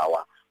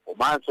mwachisawawa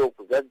komanso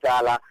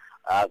kudzadzala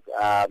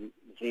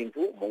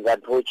zinthu monga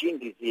nthochi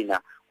ndi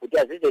zina kuti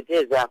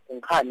aziteteza ku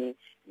nkhani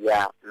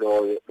ya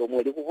lowe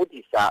lomwe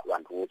likuvutisa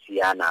wanthu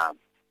osiyana.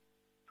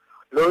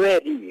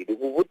 Loweli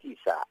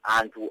likuvutisa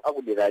anthu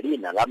akudera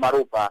lina la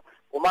Maropa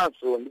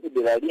komanso ndi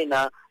kudera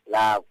lina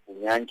la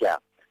Chinyanja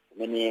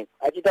kumene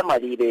achita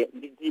malire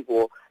ndi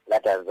dziko la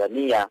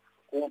Tanzania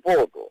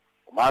kumpoto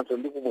komanso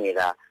ndi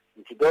kumwera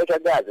mchigawo cha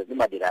Gaza ndi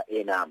madera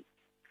ena.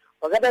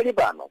 Pakadali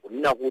pano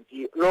kunena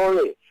kuti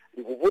lowe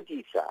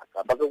likuvutisa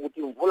kamba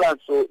kuti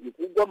mvulanso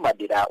ikugwa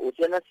madera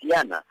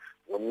osiyanasiyana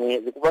zomwe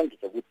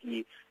zikupangisa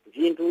kuti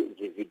zinthu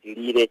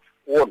zivitilire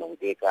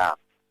kuwonongeka.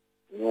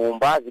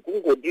 Nyumba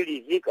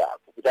zikungodilizika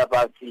kupita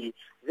pansi,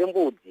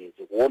 zimbudzi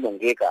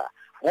zikuwonongeka.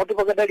 Moti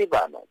pakadali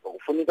pano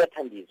pakufunika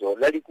thandizo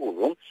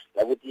lalikulu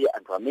lakuti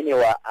anthu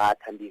amenewa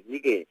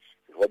athandizike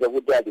chifukwa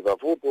chakuti ali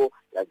pavuto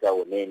la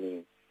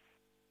gaoneni.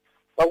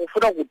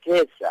 Pakufuna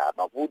kuthesa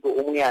mavuto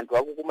omwe anthu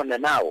akukumana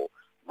nawo,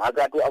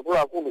 magatu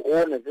akuluakulu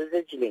oona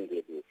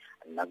zachilengedwe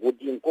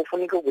nakuti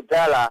nkofunika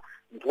kudzala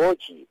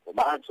nthochi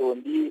komanso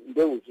ndi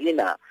mbewu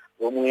zina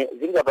zomwe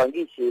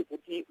zingapangise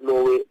kuti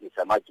lowe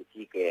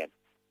lisamachitike.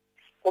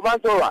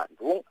 Komanso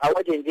anthu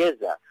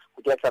awachenjeza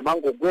kuti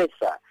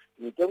asamangogwetsa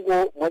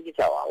mitengo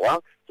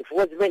mwachisawawa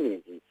chifukwa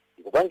zimenezi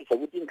zikupangisa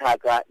kuti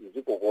nthaka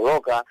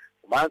izikokoloka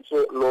komanso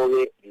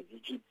lowe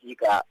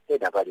lizichitika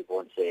pena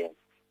paliponse.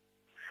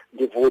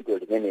 Ndi vuto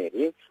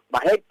limeneli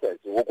mahectares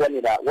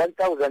wokwanira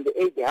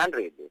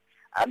 1,800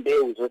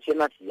 ambewu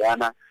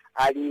zosiyanasiyana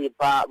ali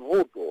pa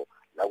vuto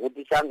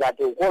lakuti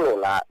sangathe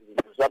kukolola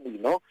zinthu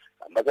zabwino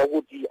kamba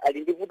kakuti ali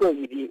ndi vuto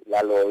ili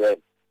la lowe.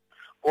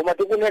 Koma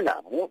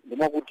tikunenamu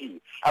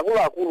ndimakuti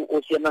akuluakulu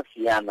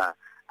osiyanasiyana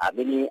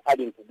amene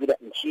ali nkugwira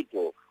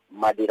ntchito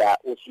m'madera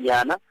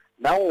osiyana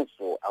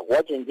nawonso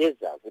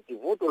akuwachenjeza kuti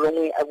vuto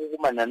lomwe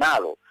akukumana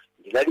nalo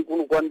ndi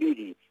lalikulu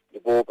kwambiri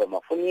ndipo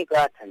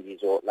pamafunika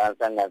thandizo la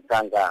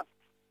msangamsanga.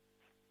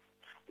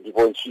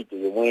 Ndipo ntchito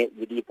yomwe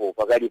ilipo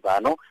pakali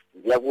pano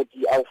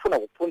ndiyakuti akufuna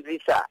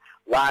kuphunzitsa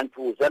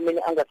wanthu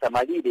zamene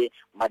angasamalire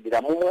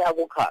madera momwe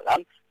akukhala,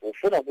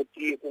 kufuna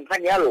kuti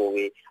kunkhani ya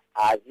lowe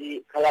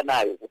azikhala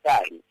nayo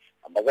kutali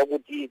kamba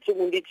kakuti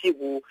tsiku ndi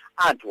tsiku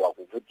anthu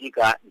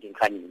akuvutika ndi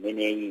nkhani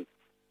imeneyi.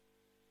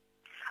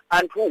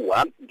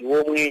 Anthuwa ndi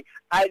omwe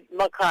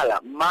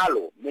amakhala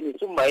m'malo mmene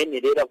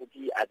simumayenerera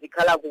kuti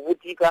azikhala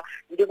akuvutika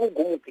ndi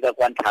kugumukira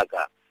kwa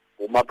nthaka,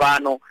 koma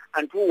pano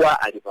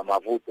anthuwa ali pa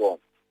mavuto.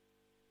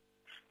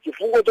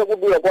 Chifukwa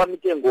chakudula kwa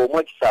mitengo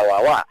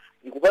mwachisawawa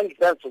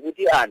ndikupangisanso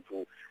kuti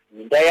anthu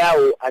minda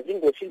yawo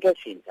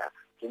azingosinthasintha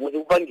zomwe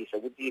zikupangisa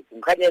kuti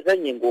kunkhani za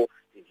nyengo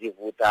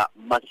zivuta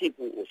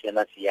m'masiku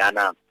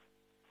osiyanasiyana.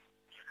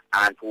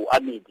 Anthu a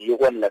midzi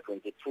yokwanira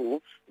 22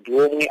 ndi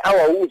omwe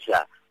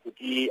awauza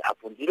kuti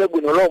aphunzire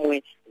bwino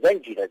lomwe za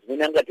njira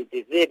zimene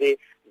angatetezere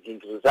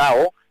zinthu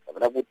zawo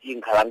kapena kuti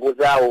nkhalango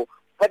zawo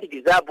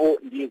kuphatikizapo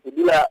ndi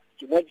kudula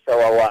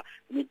chimwachisawawa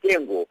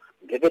mitengo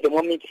mphepete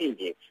mwa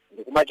mitsinje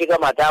ndi kumacheka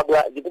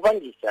matabwa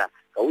zikupangisa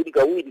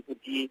kawirikawiri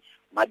kuti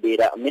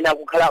madera amene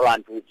akukhala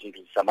anthu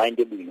zinthu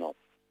zisamayende bwino.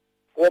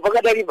 Koma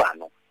pakadali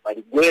pano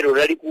pali gwero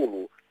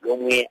lalikulu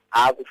lomwe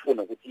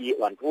akufuna kuti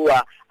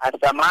wanthuwa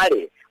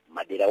asamale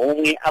madera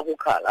omwe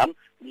akukhala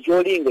ndi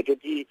cholinga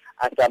choti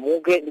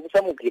asamuke ndi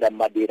kusamukira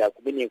madera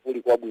kumene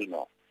kuli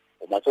kwabwino.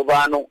 Koma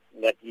tsopano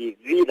ngati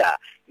vila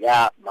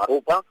ya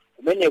Maropa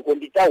kumeneko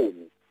ndi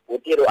tauni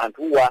kotero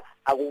anthuwa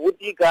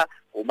akuvutika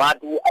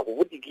komatu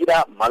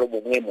akuvutikira m'malo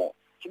momwemo.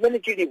 Chimene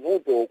chili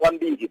vuto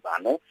kwambiri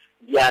pano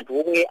ndi anthu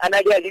omwe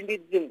anali ali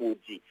ndi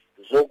zimbudzi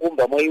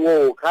zokumba mwa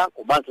iwo okha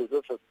komanso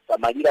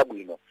zosasamalira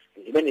bwino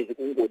zimene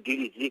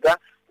zikungodilizika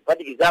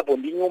kupatikizapo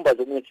ndi nyumba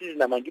zomwe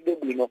sizinamangidwe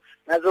bwino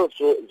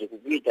nazonso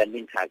zikupita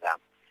ndi nthaka.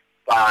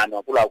 Pano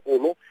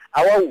akuluakulu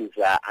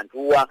awauza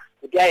anthuwa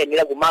kuti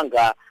ayenera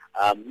kumanga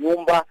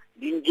nyumba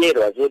ndi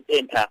njerwa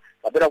zotentha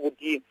kapena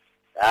kuti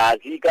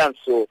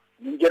ziyikanso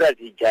njira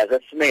zija za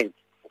cement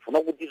kufuna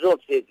kuti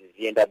zonse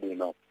ziziyenda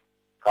bwino.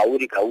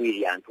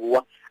 Kawiri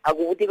anthuwa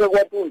akuvutika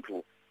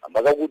kwathunthu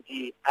mpaka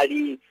kuti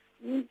ali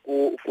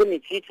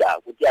kufunitsitsa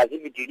kuti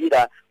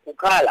azipitirira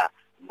kukhala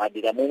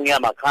madera momwe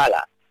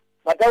amakhala.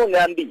 Matawuni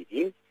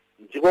ambiri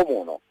mdziko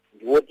muno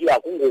ndiwoti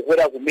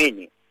akungokwera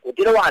kumene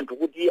kotero anthu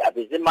kuti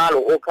apeze malo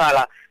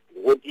okhala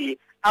ndiwoti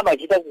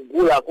amachita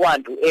kugula kwa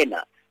anthu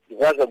ena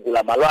ndipo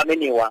akagula malo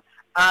amenewa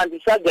anthu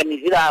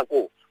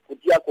saganizirako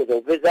kuti akhoza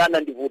kupezana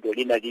ndi vuto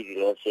lina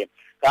lililonse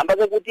kamba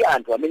kakuti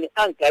anthu amene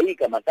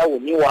ankayika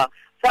matawuniwa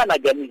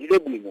sanaganizire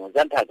bwino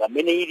za nthaka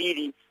mmene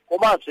ilili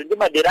komanso ndi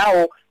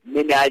maderawo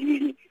mmene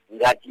alili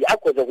ngati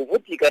akhoza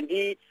kuvutika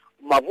ndi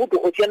mavuto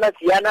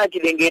osiyanasiyana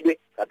achilengedwe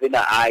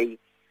kapena ayi.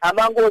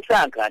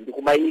 Amangosankha ndi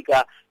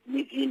kumayika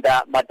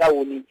mizinda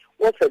matawuni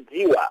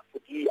osadziwa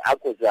kuti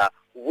akhoza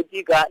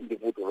kuvutika ndi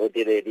vuto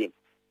lotereri.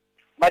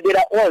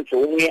 Madera onse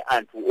omwe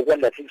anthu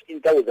okwanira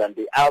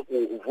 15,000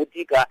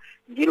 akuvutika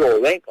ndi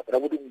lowe kapena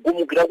kuti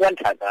kugumukira kwa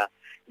nthaka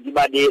ndi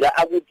madera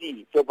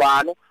akuti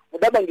tsopano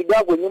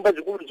mudamangidwako nyumba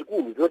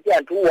zikuluzikulu zoti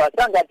anthuwa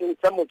sangathe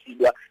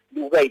kutsamutsidwa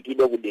ndi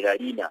kukayikidwa ku dera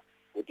lina.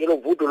 Kotero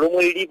vuto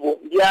lomwe lilipo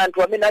ndi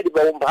anthu amene ali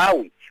pa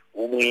umphawi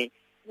omwe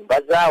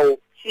nyumba zawo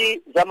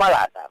si za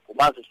malata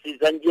komanso si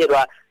za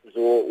njerwa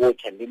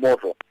zowotcha ndi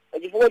moto.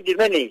 Pachifukwa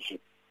chimenechi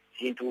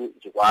zinthu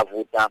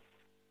zikuwavuta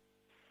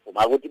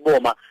koma kuti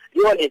boma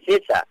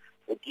lionetsetsa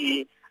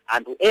kuti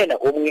anthu ena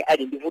omwe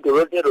ali ndi vuto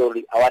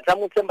loteroli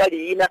awatsamutse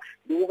mbali ina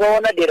ndi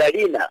kukaona dera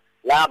lina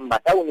la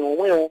matawuni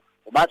omwewo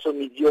komanso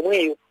midzi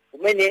yomweyo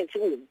kumene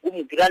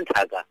sikugumukira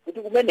nthaka kuti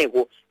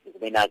kumeneko ndi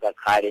kumene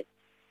akakhale.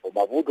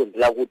 Koma vuto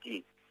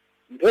ndilakuti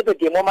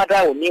mphepete mwa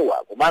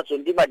matawuniwa komanso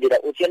ndi madera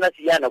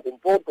osiyanasiyana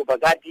kumpoto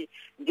pakati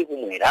ndi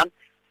kumwera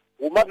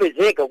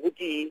umapezeka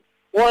kuti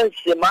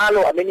onse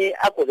malo amene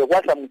akhoza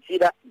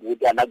kuwatsamutsira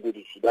ndikuti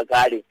anagulitsidwa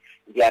kale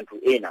ndi anthu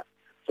ena.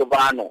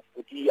 Tsopano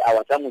kuti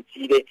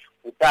awatsamutsire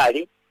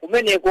kutali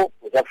kumeneko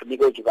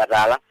kuzafunika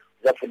chipatala,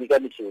 kuzafunika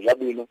misewu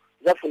yabwino,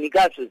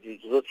 kuzafunikanso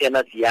zinthu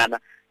zosiyanasiyana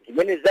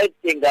zimene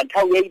zatenga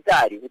nthawi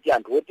yayitali kuti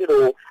anthu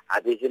oterowo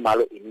apeze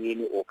malo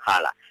enieni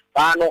okhala.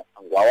 Pano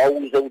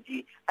angawawuza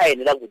kuti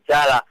ayenera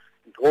kudzala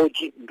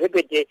nthochi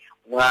mphepete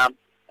mwa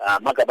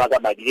makapaka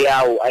malire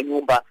awo a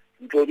nyumba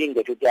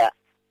ncholinga choti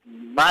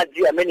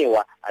madzi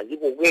amenewa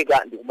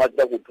azikukweka ndi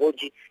kumazira ku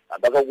nthochi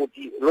mpaka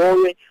kuti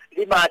lowe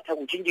limatha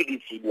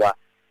kuchinjiritsidwa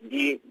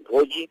ndi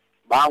nthochi,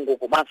 bango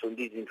komanso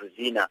ndi zinthu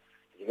zina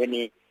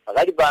zimene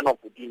pakali pano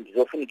kuti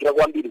ndizofunikira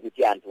kwambiri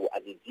kuti anthu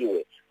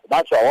azidziwe.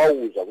 Komanso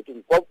awawuza kuti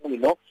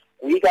nkwabwino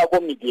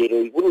kuyikako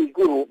migero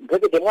ikuluikulu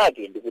mphepete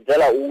mwake ndi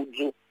kudzala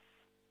udzu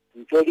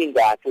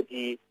ncholinga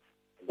choti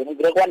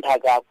kugumukira kwa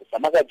nthaka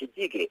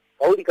kusamakachitike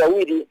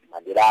kawiri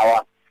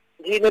maderawa.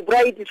 Ndine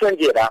Bright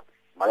Sonjera,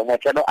 malo mwa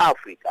Channel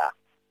Africa,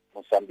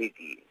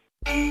 Mozambique.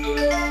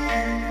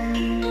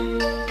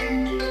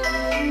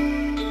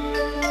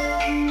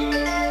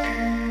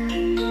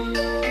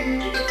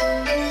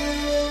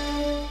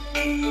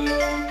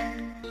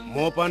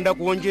 mopanda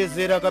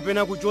kuonjezera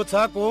kapena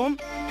kuchotsako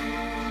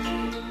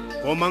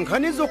koma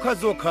nkhani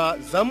zokhazokha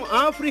za mu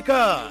Africa.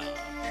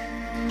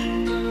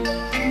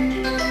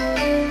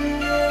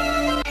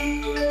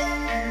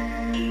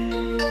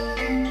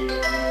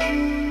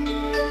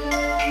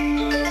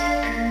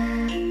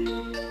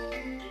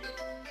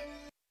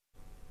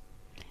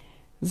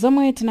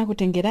 Zomwe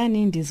tinakutengerani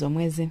ndi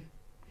zomwezi.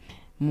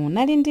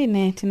 Munali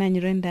ndine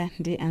Tinanyirenda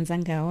ndi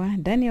anzangawa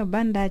Daniel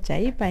Banda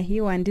Chaipa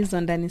Hiwa ndizo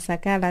ndani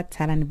Sakala.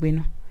 Tsalani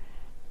bwino.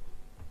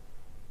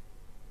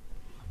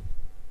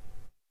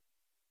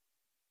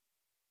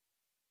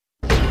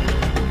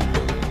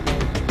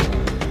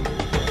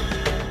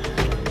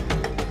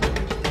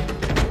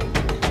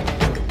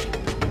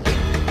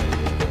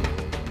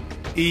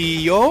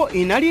 Iyo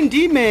inali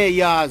ndime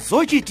ya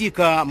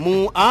zochitika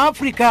mu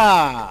Africa.